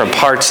read different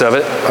parts of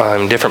it,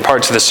 different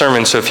parts of the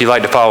sermon, so if you'd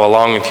like to follow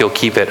along, if you'll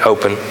keep it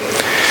open.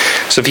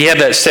 So if you have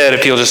that set,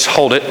 if you'll just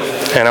hold it,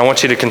 and I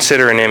want you to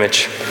consider an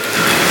image.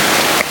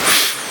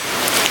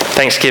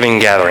 Thanksgiving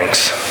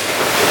gatherings,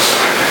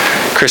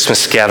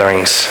 Christmas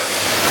gatherings.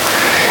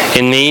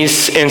 In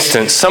these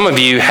instances, some of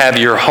you have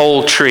your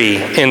whole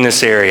tree in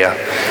this area,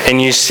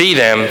 and you see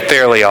them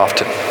fairly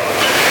often.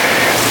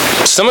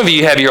 Some of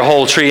you have your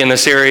whole tree in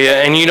this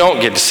area, and you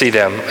don't get to see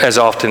them as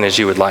often as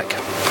you would like.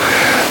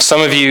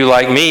 Some of you,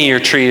 like me, your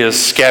tree is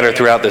scattered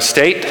throughout the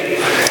state,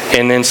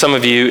 and then some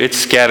of you, it's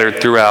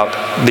scattered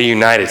throughout the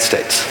United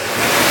States.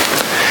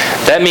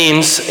 That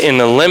means in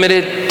the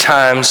limited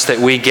times that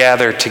we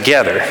gather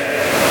together,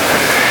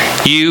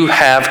 you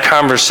have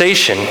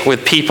conversation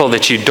with people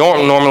that you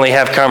don't normally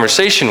have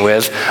conversation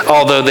with,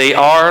 although they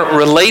are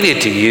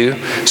related to you,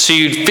 so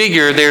you'd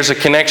figure there's a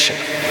connection.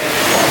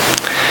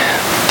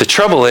 The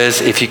trouble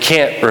is, if you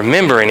can't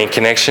remember any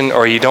connection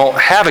or you don't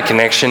have a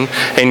connection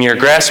and you're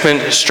grasping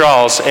at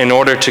straws in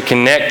order to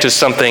connect to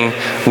something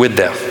with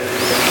them.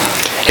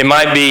 It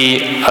might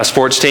be a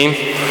sports team,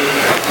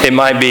 it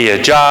might be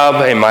a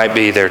job, it might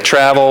be their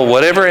travel,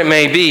 whatever it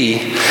may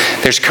be,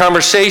 there's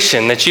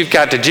conversation that you've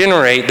got to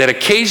generate that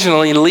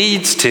occasionally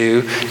leads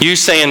to you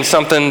saying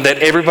something that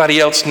everybody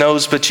else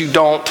knows but you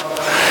don't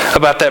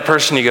about that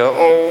person. You go,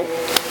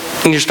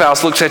 oh, and your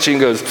spouse looks at you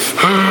and goes,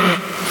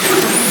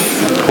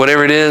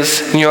 whatever it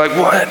is, and you're like,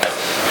 what?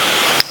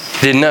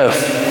 Didn't know.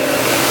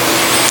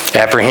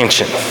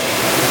 Apprehension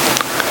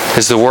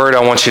is the word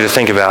I want you to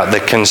think about.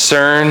 The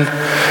concern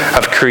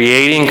of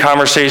creating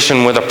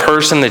conversation with a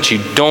person that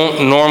you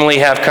don't normally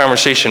have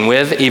conversation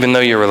with, even though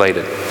you're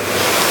related.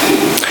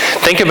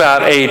 Think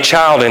about a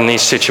child in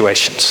these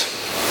situations.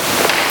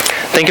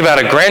 Think about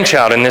a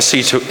grandchild in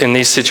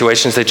these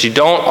situations that you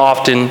don't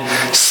often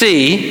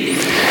see,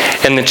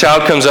 and the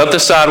child comes up the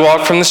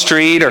sidewalk from the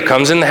street or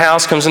comes in the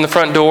house, comes in the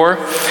front door,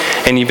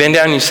 and you bend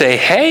down and you say,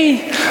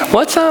 hey,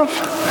 what's up?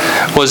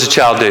 What does the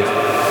child do?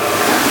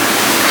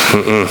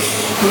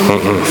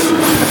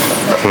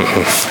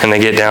 And they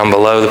get down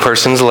below the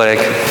person's leg.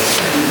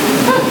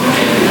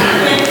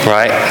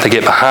 Right? They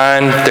get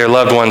behind their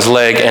loved one's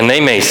leg, and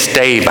they may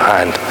stay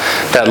behind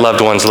that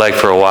loved one's leg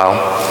for a while.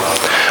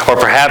 Or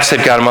perhaps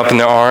they've got them up in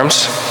their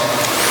arms,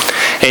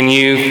 and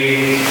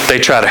they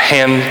try to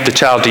hand the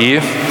child to you.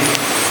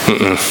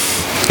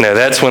 No,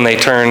 that's when they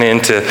turn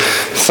into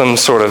some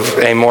sort of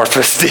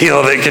amorphous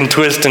deal that can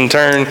twist and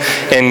turn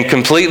and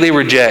completely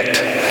reject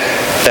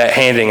that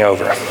handing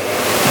over.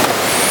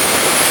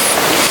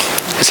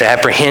 It's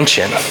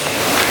apprehension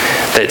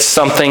that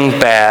something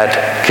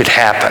bad could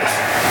happen.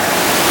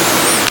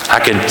 I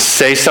could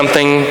say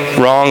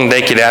something wrong,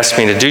 they could ask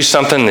me to do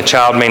something, the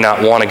child may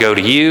not want to go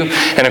to you,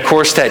 and of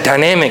course that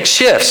dynamic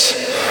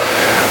shifts.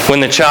 When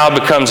the child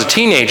becomes a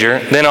teenager,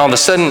 then all of a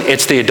sudden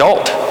it's the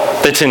adult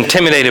that's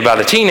intimidated by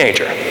the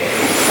teenager.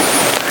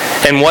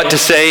 And what to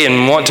say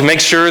and want to make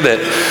sure that,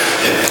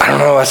 I don't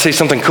know, I say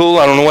something cool,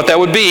 I don't know what that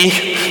would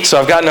be, so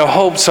I've got no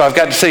hope, so I've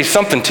got to say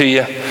something to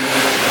you.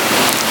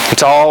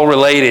 It's all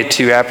related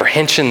to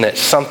apprehension that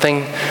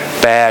something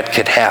bad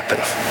could happen.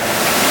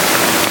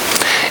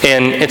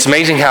 And it's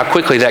amazing how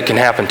quickly that can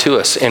happen to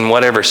us in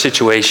whatever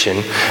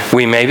situation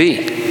we may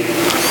be.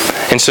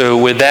 And so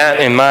with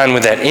that in mind,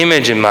 with that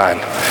image in mind,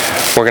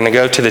 we're going to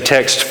go to the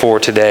text for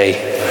today,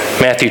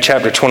 Matthew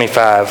chapter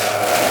 25,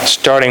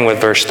 starting with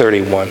verse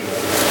 31.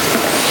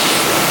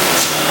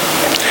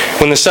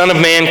 When the Son of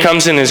Man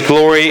comes in his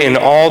glory and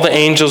all the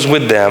angels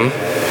with them,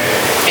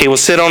 he will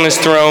sit on his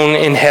throne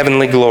in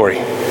heavenly glory.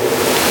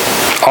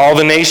 All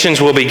the nations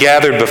will be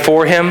gathered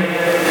before him,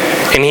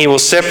 and he will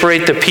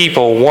separate the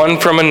people one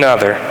from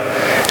another,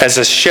 as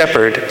a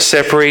shepherd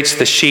separates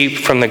the sheep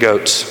from the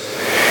goats.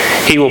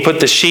 He will put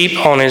the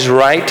sheep on his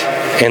right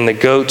and the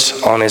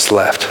goats on his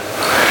left.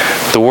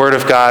 The word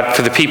of God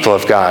for the people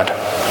of God.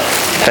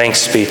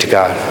 Thanks be to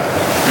God.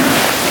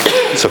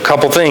 So a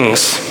couple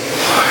things.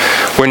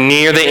 We're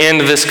near the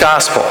end of this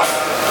gospel.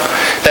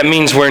 That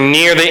means we're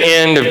near the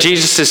end of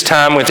Jesus'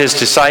 time with his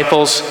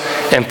disciples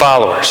and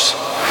followers.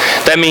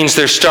 That means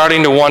they're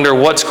starting to wonder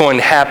what's going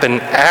to happen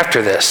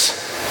after this.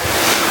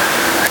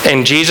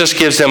 And Jesus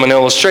gives them an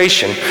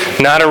illustration,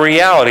 not a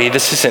reality.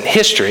 This isn't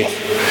history.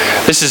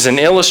 This is an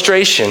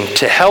illustration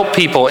to help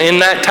people in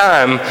that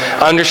time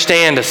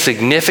understand a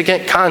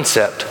significant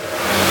concept,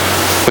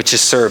 which is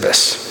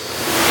service,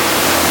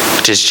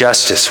 which is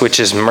justice, which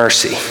is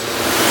mercy.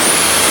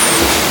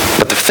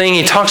 But the thing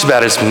he talks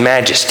about is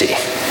majesty.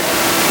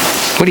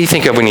 What do you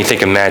think of when you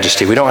think of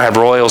majesty? We don't have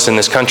royals in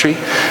this country,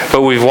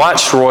 but we've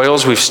watched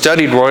royals, we've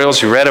studied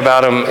royals, we read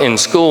about them in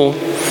school.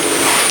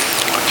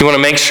 You want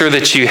to make sure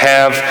that you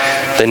have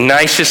the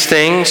nicest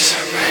things.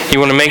 You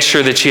want to make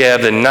sure that you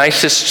have the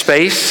nicest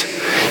space.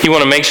 You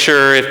want to make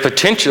sure, if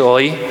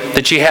potentially,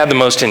 that you have the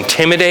most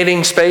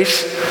intimidating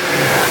space,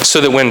 so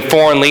that when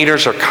foreign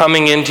leaders are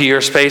coming into your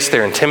space,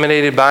 they're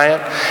intimidated by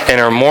it and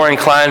are more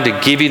inclined to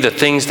give you the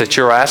things that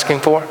you're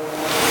asking for.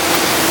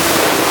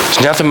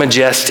 There's nothing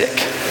majestic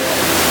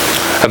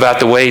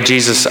about the way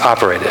Jesus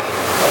operated.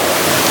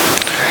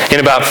 In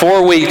about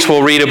 4 weeks,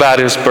 we'll read about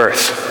his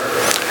birth.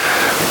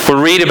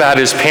 We'll read about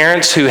his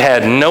parents who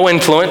had no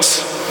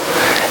influence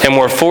and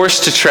were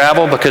forced to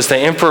travel because the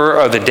emperor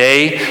of the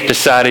day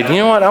decided, you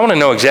know what, I want to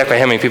know exactly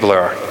how many people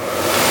there are.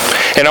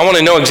 And I want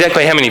to know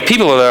exactly how many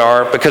people there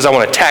are because I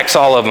want to tax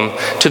all of them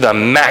to the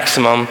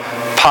maximum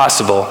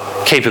possible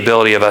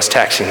capability of us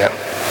taxing them.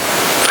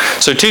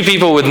 So 2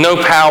 people with no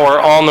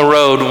power on the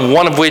road,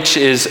 one of which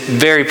is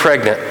very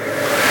pregnant,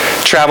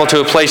 travel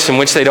to a place in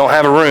which they don't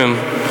have a room,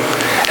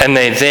 and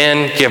they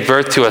then give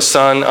birth to a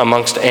son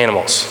amongst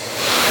animals.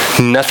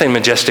 Nothing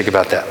majestic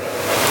about that.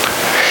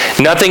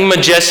 Nothing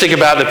majestic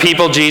about the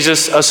people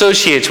Jesus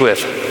associates with.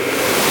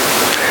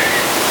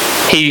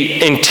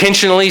 He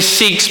intentionally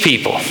seeks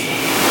people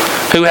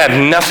who have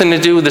nothing to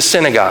do with the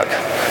synagogue,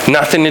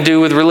 nothing to do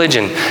with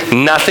religion,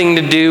 nothing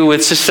to do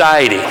with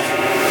society.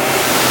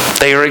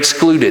 They are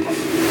excluded.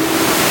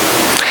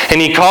 And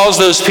he calls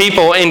those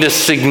people into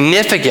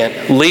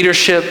significant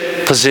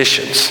leadership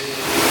positions.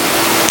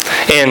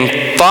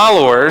 And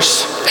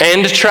followers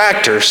and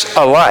detractors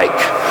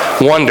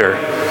alike wonder,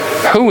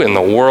 who in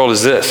the world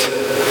is this?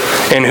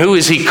 And who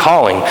is he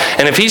calling?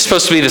 And if he's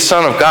supposed to be the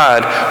Son of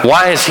God,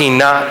 why is he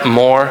not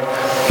more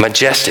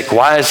majestic?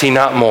 Why is he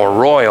not more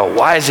royal?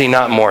 Why is he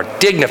not more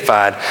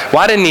dignified?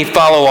 Why didn't he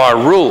follow our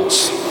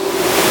rules?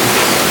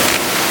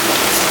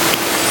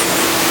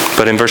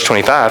 But in verse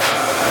 25,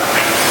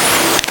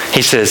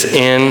 he says,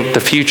 in the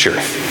future,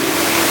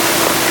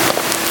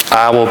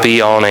 I will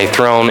be on a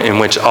throne in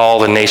which all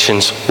the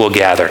nations will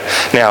gather.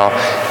 Now,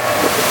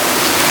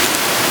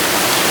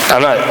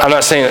 I'm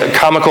not saying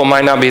comical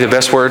might not be the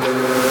best word,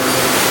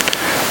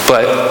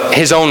 but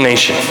his own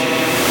nation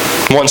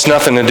wants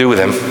nothing to do with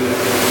him.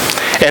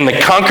 And the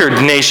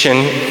conquered nation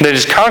that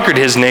has conquered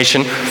his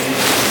nation,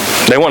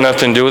 they want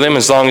nothing to do with him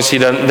as long as he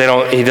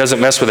doesn't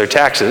mess with their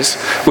taxes,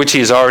 which he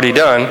has already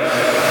done.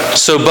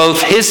 So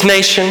both his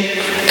nation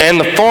and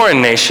the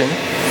foreign nation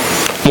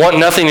want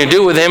nothing to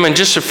do with him and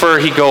just prefer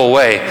he go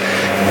away.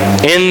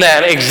 In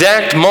that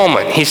exact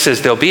moment, he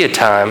says, there'll be a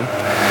time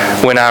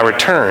when I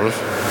return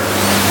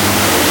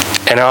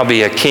and I'll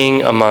be a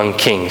king among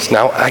kings.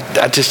 Now, I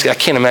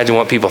can't imagine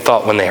what people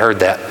thought when they heard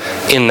that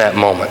in that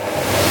moment.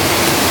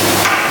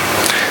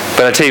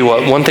 But I tell you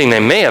what, one thing they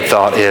may have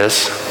thought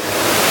is,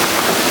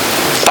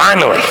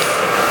 finally,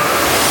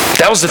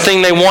 that was the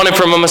thing they wanted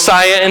from a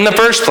Messiah in the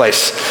first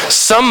place.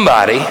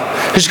 Somebody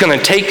who's going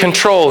to take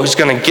control, who's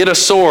going to get a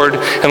sword,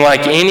 and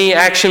like any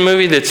action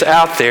movie that's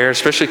out there,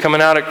 especially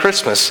coming out at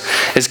Christmas,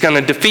 is going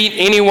to defeat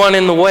anyone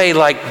in the way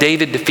like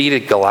David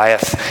defeated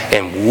Goliath,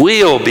 and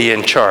we'll be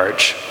in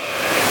charge.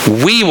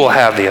 We will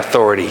have the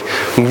authority.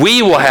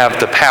 We will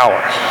have the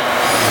power.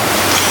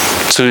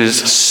 So as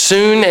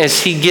soon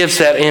as he gives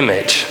that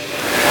image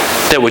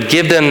that would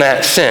give them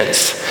that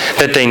sense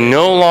that they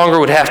no longer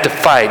would have to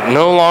fight,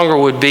 no longer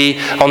would be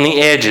on the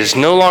edges,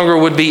 no longer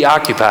would be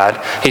occupied,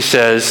 he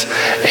says,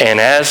 and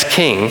as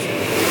king,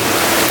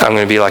 I'm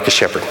going to be like a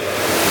shepherd.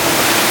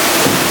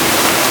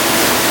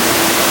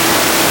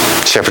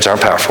 Shepherds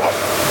aren't powerful.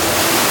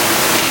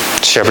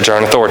 Shepherds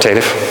aren't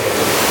authoritative.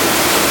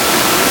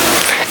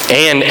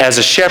 And as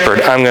a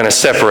shepherd, I'm going to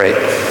separate.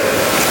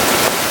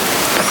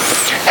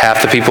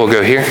 Half the people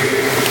go here,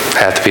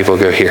 half the people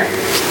go here.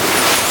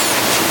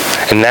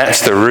 And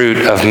that's the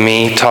root of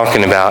me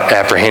talking about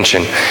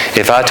apprehension.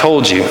 If I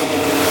told you,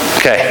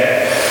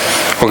 okay,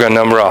 we're going to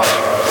number off.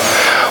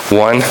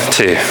 1,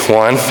 2,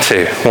 1,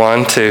 2,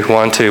 1, 2, 1, 2,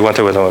 1, 2, 1,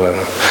 2, 1,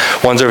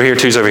 2. One's over here,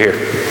 two's over here.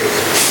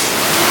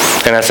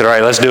 And I said, all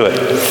right, let's do it.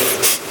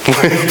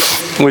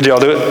 Would y'all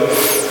do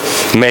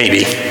it?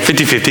 Maybe.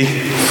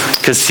 50-50.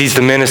 Because he's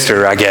the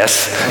minister, I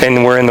guess.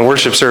 And we're in the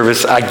worship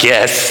service, I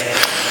guess.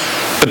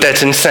 But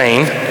that's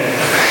insane.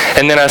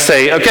 And then I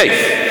say,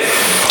 okay,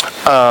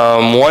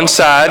 one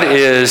side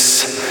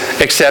is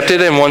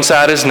accepted and one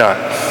side is not.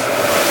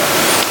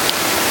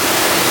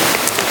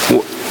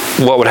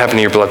 What would happen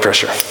to your blood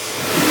pressure?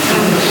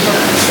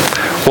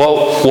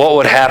 What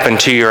would happen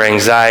to your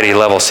anxiety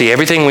level? See,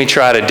 everything we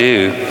try to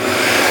do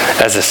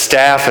as a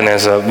staff and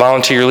as a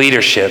volunteer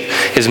leadership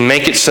is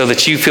make it so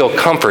that you feel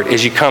comfort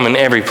as you come in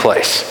every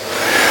place.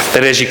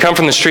 That as you come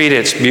from the street,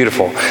 it's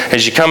beautiful.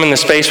 As you come in the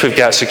space, we've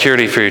got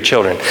security for your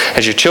children.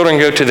 As your children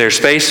go to their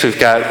space, we've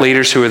got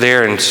leaders who are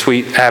there in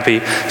sweet, happy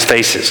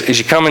spaces. As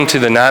you come into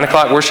the 9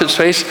 o'clock worship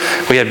space,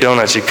 we have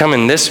donuts. You come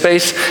in this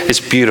space,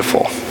 it's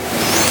beautiful.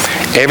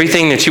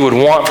 Everything that you would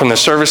want from the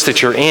service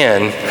that you're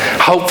in,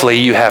 hopefully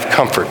you have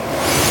comfort.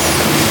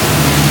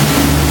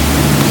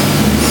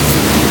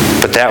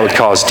 But that would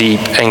cause deep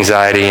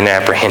anxiety and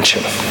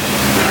apprehension.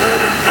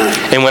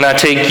 And when I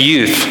take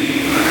youth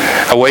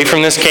away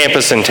from this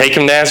campus and take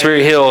them to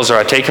Asbury Hills, or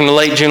I take them to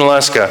Lake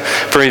Junaluska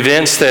for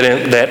events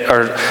that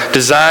are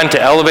designed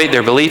to elevate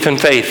their belief and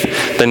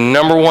faith, the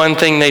number one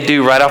thing they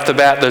do right off the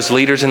bat, those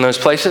leaders in those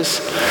places,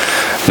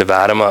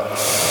 divide them up.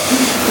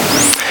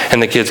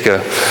 And the kids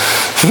go,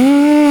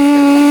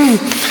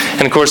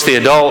 And of course the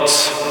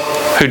adults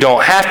who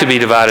don't have to be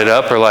divided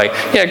up are like,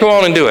 yeah, go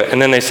on and do it.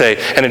 And then they say,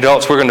 and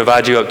adults, we're going to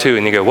divide you up too.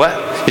 And you go, what?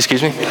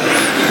 Excuse me?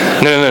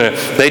 No.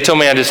 They told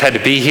me I just had to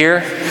be here.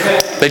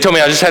 They told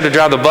me I just had to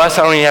drive the bus.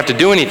 I don't even have to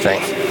do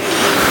anything.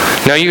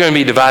 No, you're going to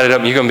be divided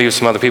up. You're going to be with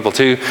some other people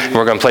too. And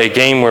we're going to play a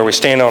game where we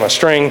stand on a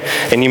string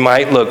and you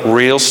might look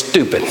real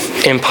stupid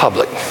in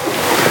public.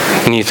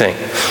 And you think,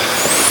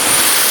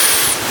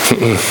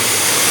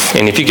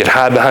 and if you could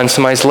hide behind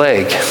somebody's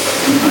leg,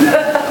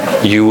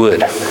 you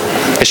would.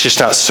 It's just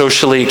not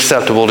socially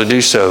acceptable to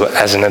do so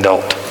as an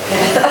adult.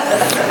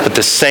 But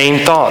the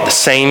same thought, the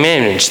same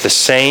image, the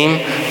same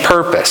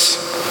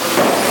purpose.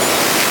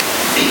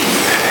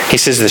 He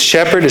says the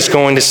shepherd is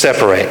going to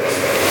separate.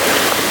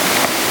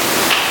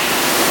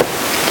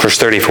 Verse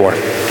 34.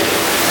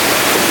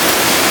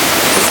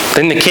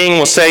 Then the king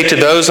will say to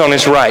those on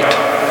his right,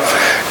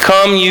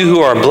 "Come, you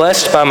who are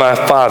blessed by my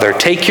Father,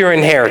 take your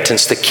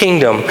inheritance, the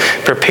kingdom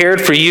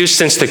prepared for you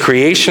since the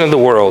creation of the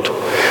world.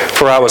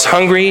 For I was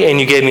hungry, and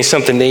you gave me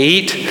something to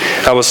eat.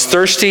 I was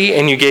thirsty,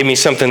 and you gave me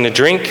something to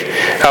drink.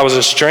 I was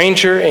a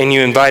stranger, and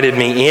you invited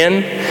me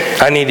in.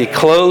 I needed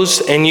clothes,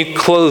 and you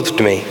clothed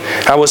me.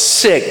 I was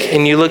sick,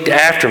 and you looked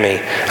after me.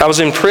 I was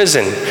in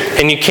prison,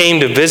 and you came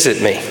to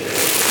visit me."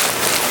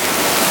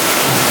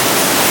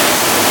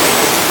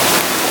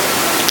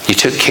 You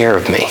took care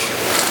of me,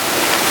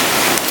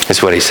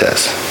 is what he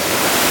says.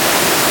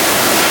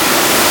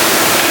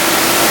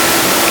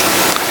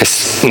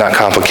 It's not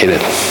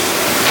complicated.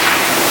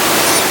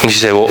 And you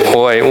say, well,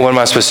 boy, what am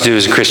I supposed to do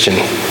as a Christian?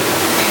 Do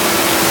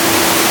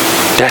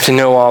I have to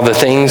know all the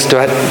things? Do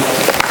I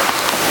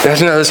have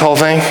to know this whole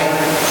thing?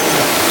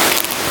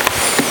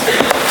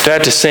 Do I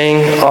have to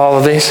sing all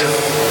of these?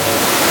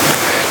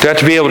 Do I have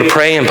to be able to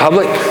pray in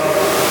public?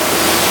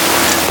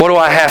 What do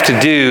I have to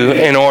do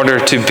in order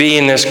to be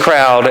in this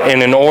crowd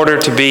and in order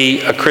to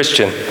be a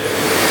Christian?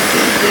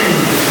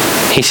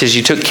 He says,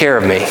 you took care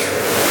of me.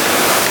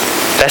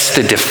 That's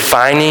the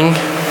defining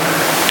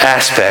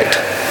aspect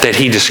that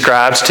he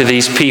describes to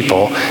these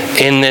people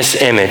in this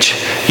image.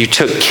 You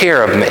took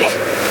care of me.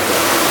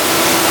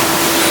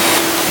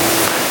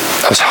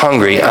 I was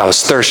hungry, I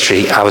was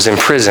thirsty, I was in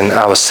prison,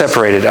 I was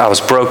separated, I was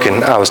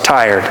broken, I was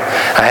tired,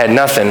 I had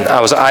nothing,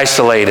 I was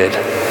isolated,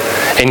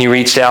 and you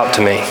reached out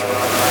to me.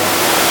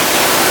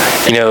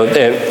 You know,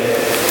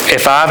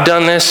 if I've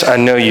done this, I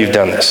know you've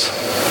done this.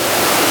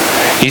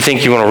 You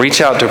think you want to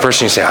reach out to a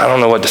person and say, I don't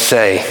know what to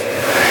say.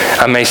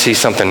 I may see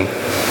something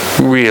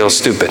real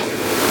stupid.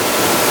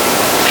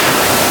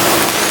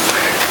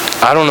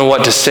 I don't know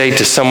what to say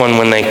to someone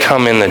when they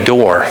come in the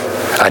door.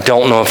 I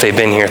don't know if they've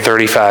been here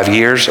 35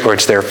 years or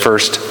it's their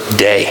first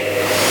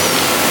day.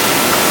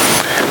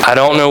 I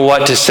don't know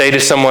what to say to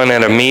someone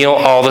at a meal.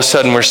 All of a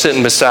sudden we're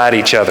sitting beside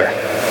each other.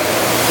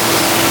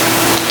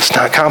 It's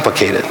not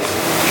complicated.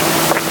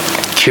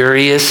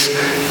 Curious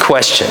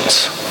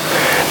questions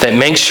that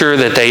make sure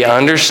that they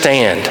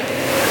understand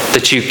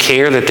that you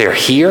care, that they're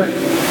here,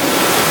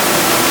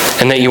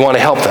 and that you want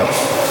to help them.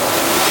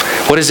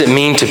 What does it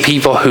mean to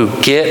people who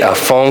get a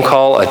phone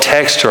call, a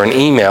text, or an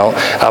email?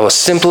 I was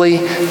simply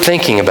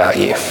thinking about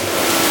you.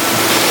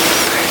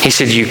 He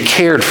said, you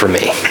cared for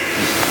me.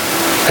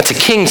 That's a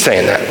king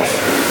saying that.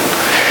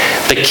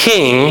 The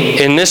king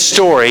in this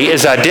story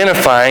is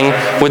identifying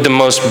with the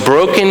most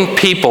broken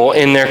people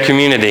in their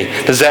community.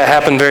 Does that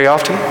happen very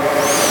often?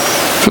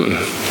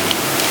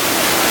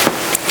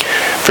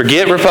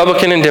 Forget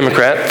Republican and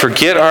Democrat.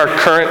 Forget our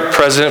current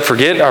president.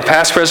 Forget our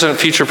past president,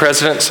 future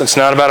presidents. It's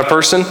not about a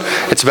person.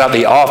 It's about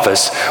the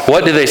office.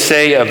 What do they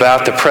say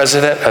about the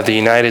president of the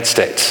United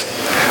States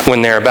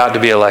when they're about to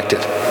be elected?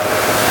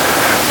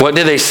 What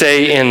do they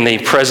say in the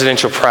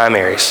presidential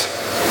primaries?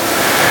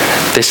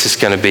 This is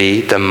going to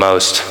be the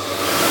most,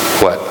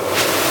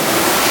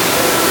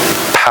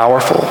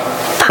 powerful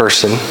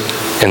person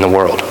in the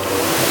world.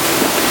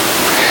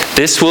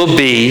 This will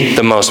be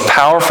the most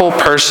powerful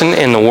person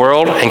in the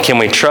world, and can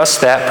we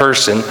trust that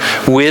person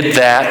with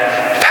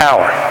that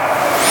power?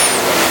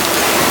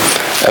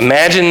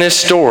 Imagine this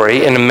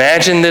story, and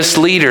imagine this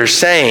leader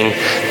saying,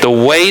 the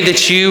way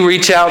that you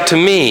reach out to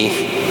me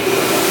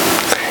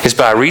is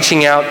by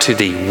reaching out to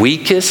the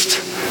weakest,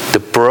 the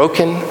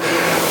broken,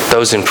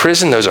 those in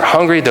prison, those are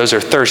hungry, those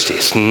are thirsty.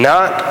 It's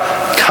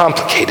not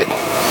complicated.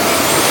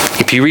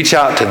 If you reach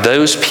out to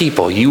those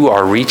people, you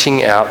are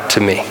reaching out to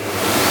me.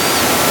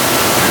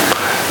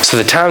 So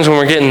the times when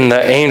we're getting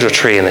the angel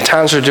tree, and the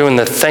times we're doing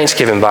the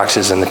Thanksgiving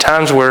boxes, and the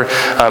times we're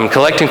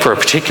collecting for a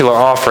particular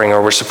offering,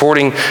 or we're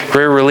supporting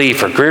Greer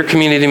Relief, or Greer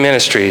Community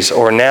Ministries,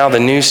 or now the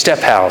new Step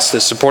House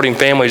that's supporting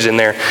families in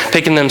there,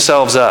 picking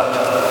themselves up.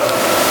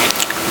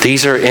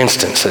 These are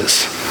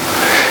instances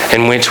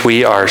in which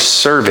we are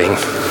serving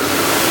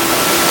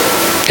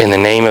in the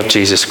name of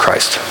Jesus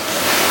Christ.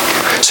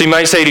 So you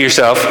might say to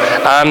yourself,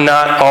 I'm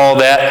not all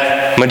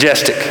that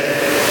majestic.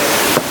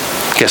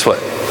 Guess what?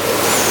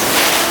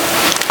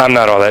 I'm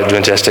not all that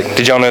majestic.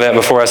 Did y'all know that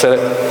before I said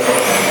it?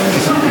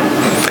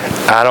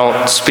 I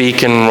don't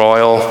speak in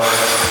royal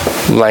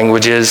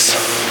languages.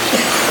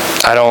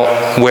 I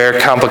don't wear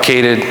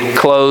complicated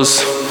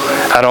clothes.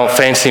 I don't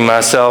fancy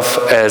myself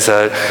as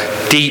a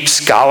deep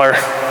scholar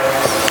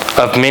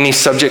of many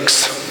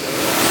subjects.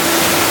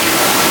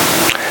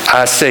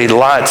 I say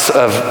lots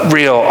of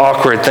real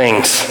awkward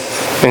things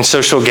in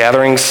social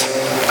gatherings.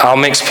 I'll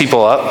mix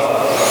people up.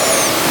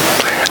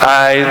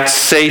 I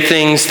say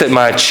things that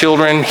my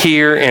children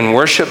hear in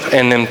worship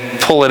and then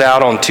pull it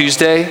out on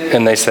Tuesday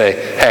and they say,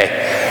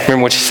 hey,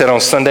 remember what you said on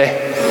Sunday?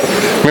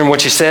 Remember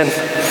what you said?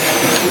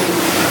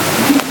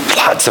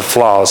 Lots of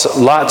flaws,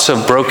 lots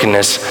of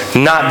brokenness,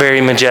 not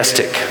very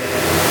majestic.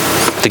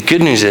 The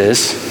good news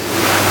is,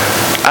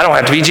 I don't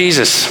have to be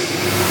Jesus.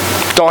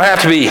 Don't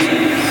have to be.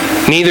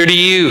 Neither do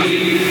you.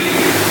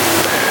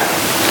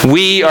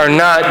 We are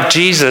not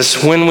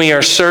Jesus when we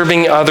are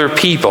serving other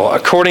people.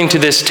 According to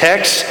this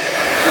text,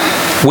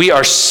 we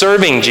are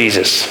serving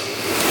Jesus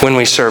when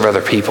we serve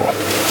other people.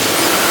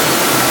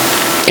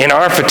 In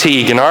our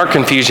fatigue, in our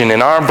confusion,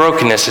 in our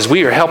brokenness, as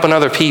we are helping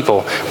other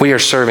people, we are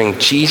serving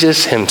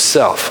Jesus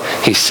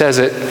himself. He says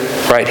it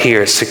right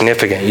here. It's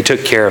significant. You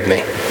took care of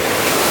me.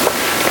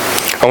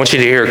 I want you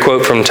to hear a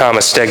quote from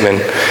Thomas Stegman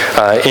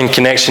in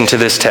connection to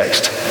this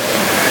text.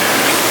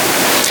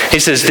 He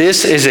says,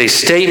 this is a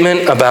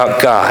statement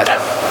about God.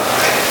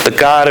 The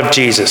God of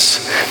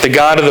Jesus, the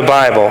God of the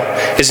Bible,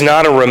 is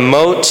not a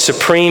remote,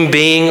 supreme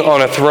being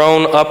on a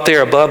throne up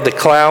there above the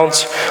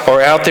clouds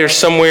or out there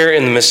somewhere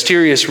in the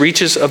mysterious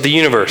reaches of the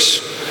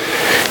universe.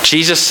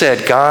 Jesus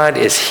said God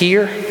is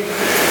here,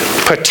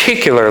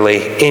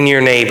 particularly in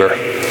your neighbor,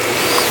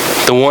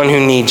 the one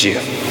who needs you.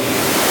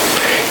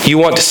 You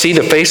want to see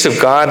the face of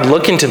God?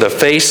 Look into the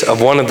face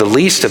of one of the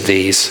least of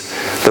these,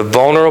 the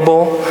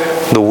vulnerable,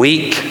 the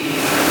weak,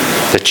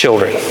 the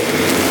children.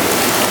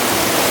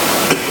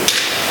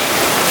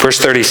 Verse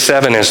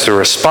 37 is the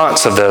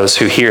response of those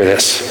who hear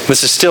this.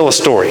 This is still a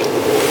story.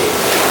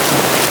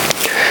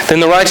 Then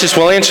the righteous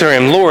will answer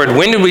him, Lord,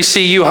 when did we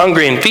see you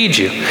hungry and feed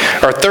you,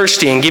 or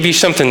thirsty and give you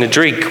something to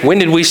drink? When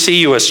did we see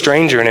you a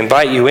stranger and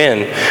invite you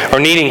in, or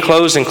needing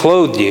clothes and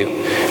clothe you?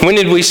 When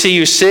did we see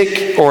you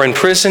sick or in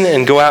prison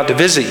and go out to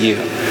visit you?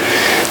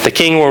 The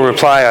king will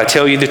reply, I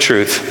tell you the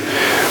truth.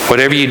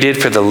 Whatever you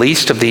did for the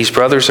least of these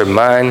brothers of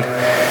mine,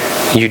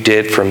 you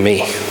did for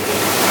me.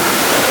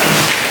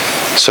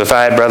 So if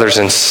I had brothers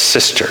and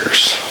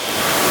sisters,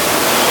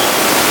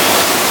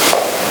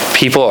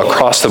 people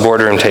across the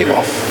boardroom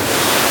table,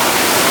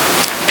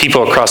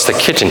 people across the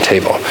kitchen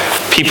table,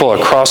 people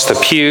across the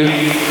pew,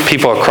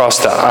 people across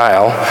the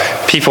aisle,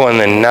 people in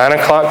the 9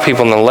 o'clock,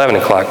 people in the 11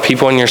 o'clock,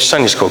 people in your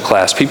Sunday school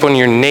class, people in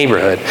your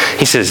neighborhood.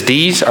 He says,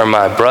 these are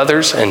my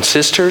brothers and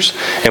sisters,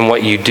 and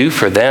what you do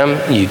for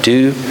them, you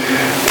do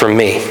for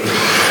me.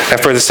 And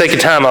for the sake of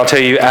time, I'll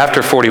tell you,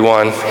 after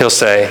 41, he'll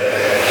say,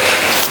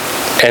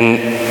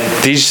 and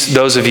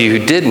those of you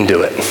who didn't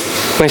do it.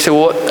 And they say,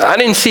 well, I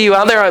didn't see you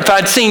out there. If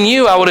I'd seen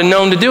you, I would have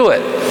known to do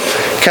it.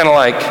 Kind of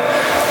like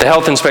the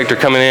health inspector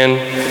coming in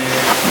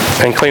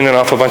and cleaning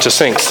off a bunch of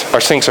sinks. Our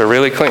sinks are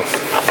really clean,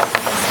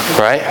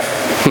 right?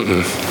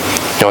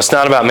 No, it's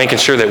not about making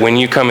sure that when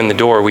you come in the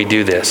door, we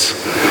do this.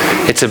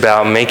 It's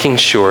about making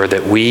sure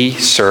that we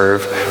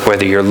serve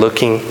whether you're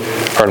looking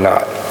or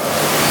not.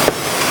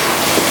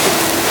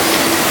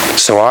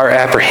 So our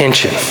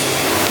apprehension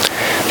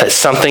that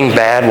something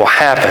bad will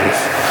happen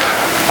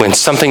when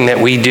something that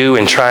we do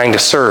in trying to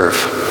serve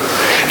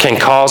can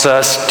cause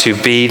us to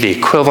be the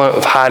equivalent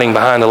of hiding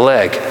behind a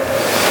leg.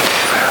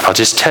 I'll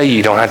just tell you,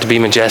 you don't have to be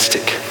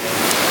majestic.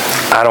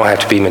 I don't have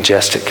to be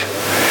majestic.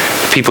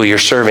 The people you're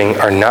serving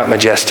are not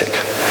majestic.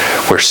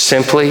 We're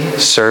simply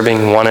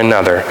serving one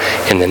another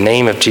in the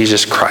name of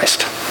Jesus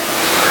Christ.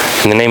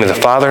 In the name of the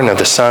Father, and of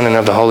the Son, and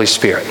of the Holy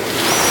Spirit.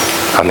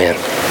 Amen.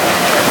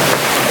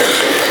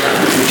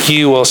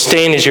 You will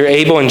stand as you're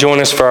able and join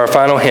us for our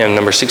final hymn,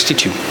 number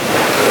 62.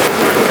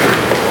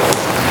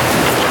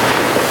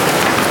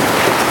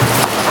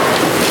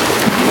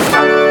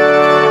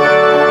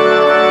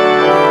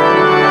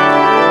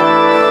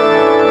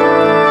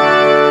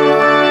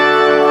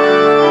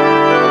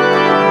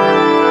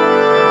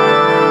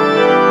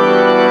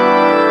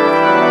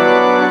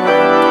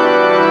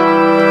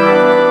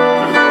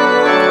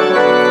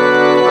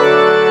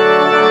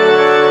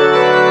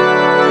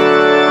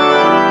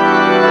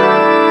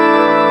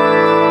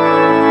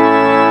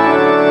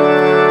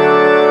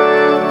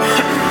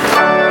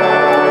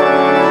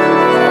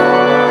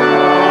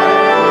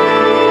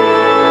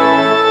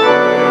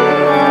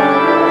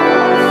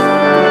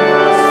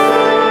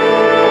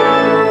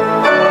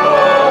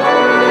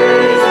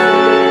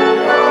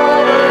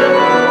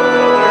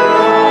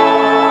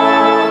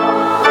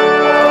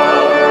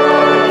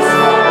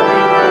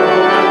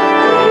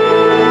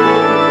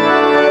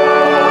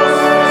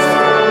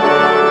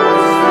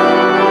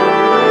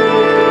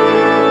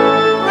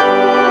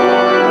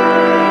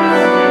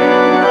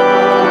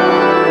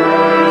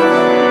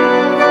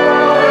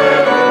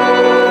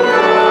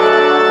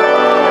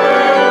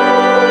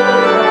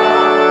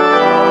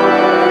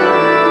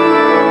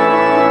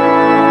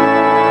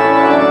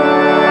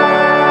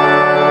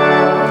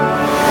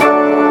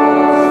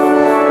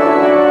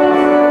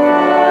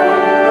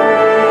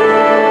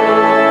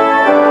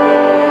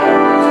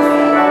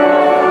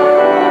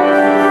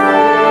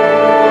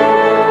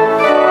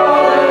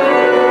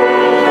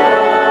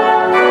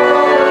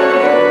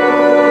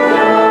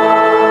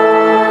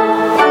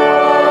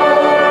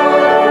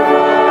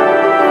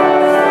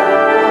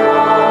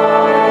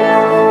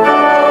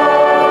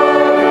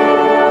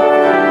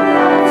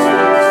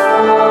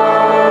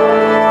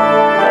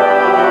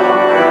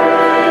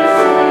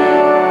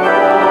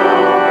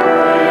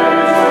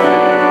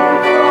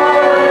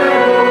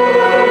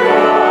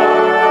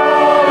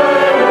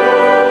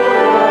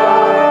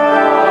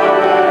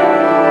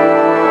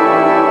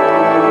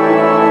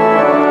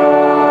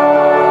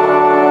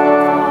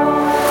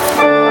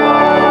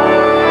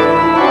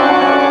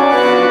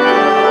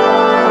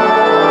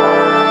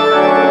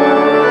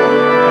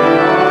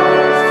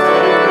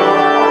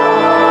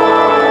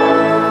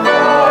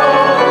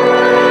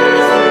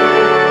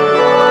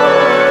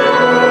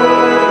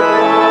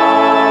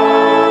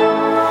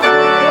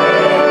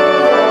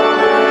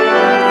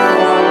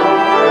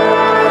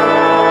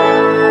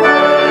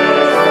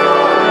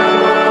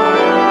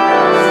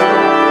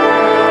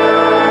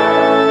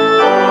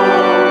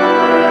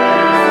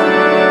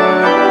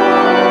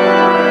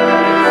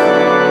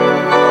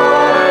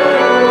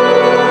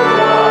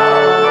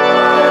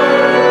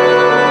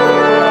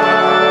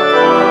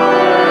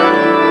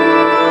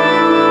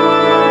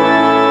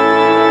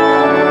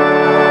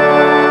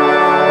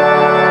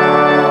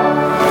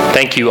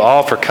 you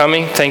all for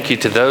coming. Thank you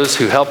to those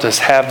who helped us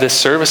have this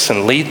service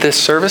and lead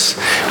this service.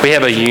 We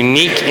have a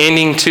unique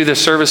ending to the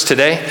service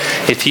today.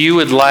 If you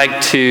would like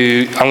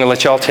to, I'm going to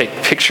let y'all take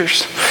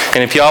pictures.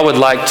 And if y'all would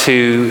like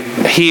to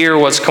hear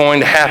what's going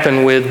to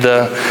happen with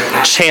the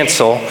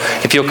chancel,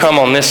 if you'll come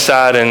on this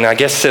side and I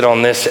guess sit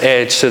on this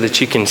edge so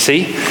that you can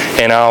see,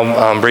 and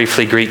I'll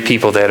briefly greet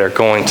people that are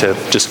going to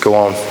just go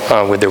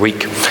on with their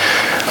week.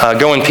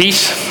 Go in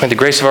peace. May the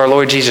grace of our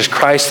Lord Jesus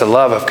Christ, the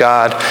love of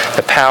God,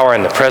 the power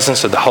and the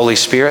presence of the Holy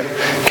Spirit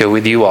go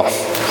with you all.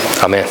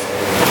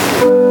 Amen.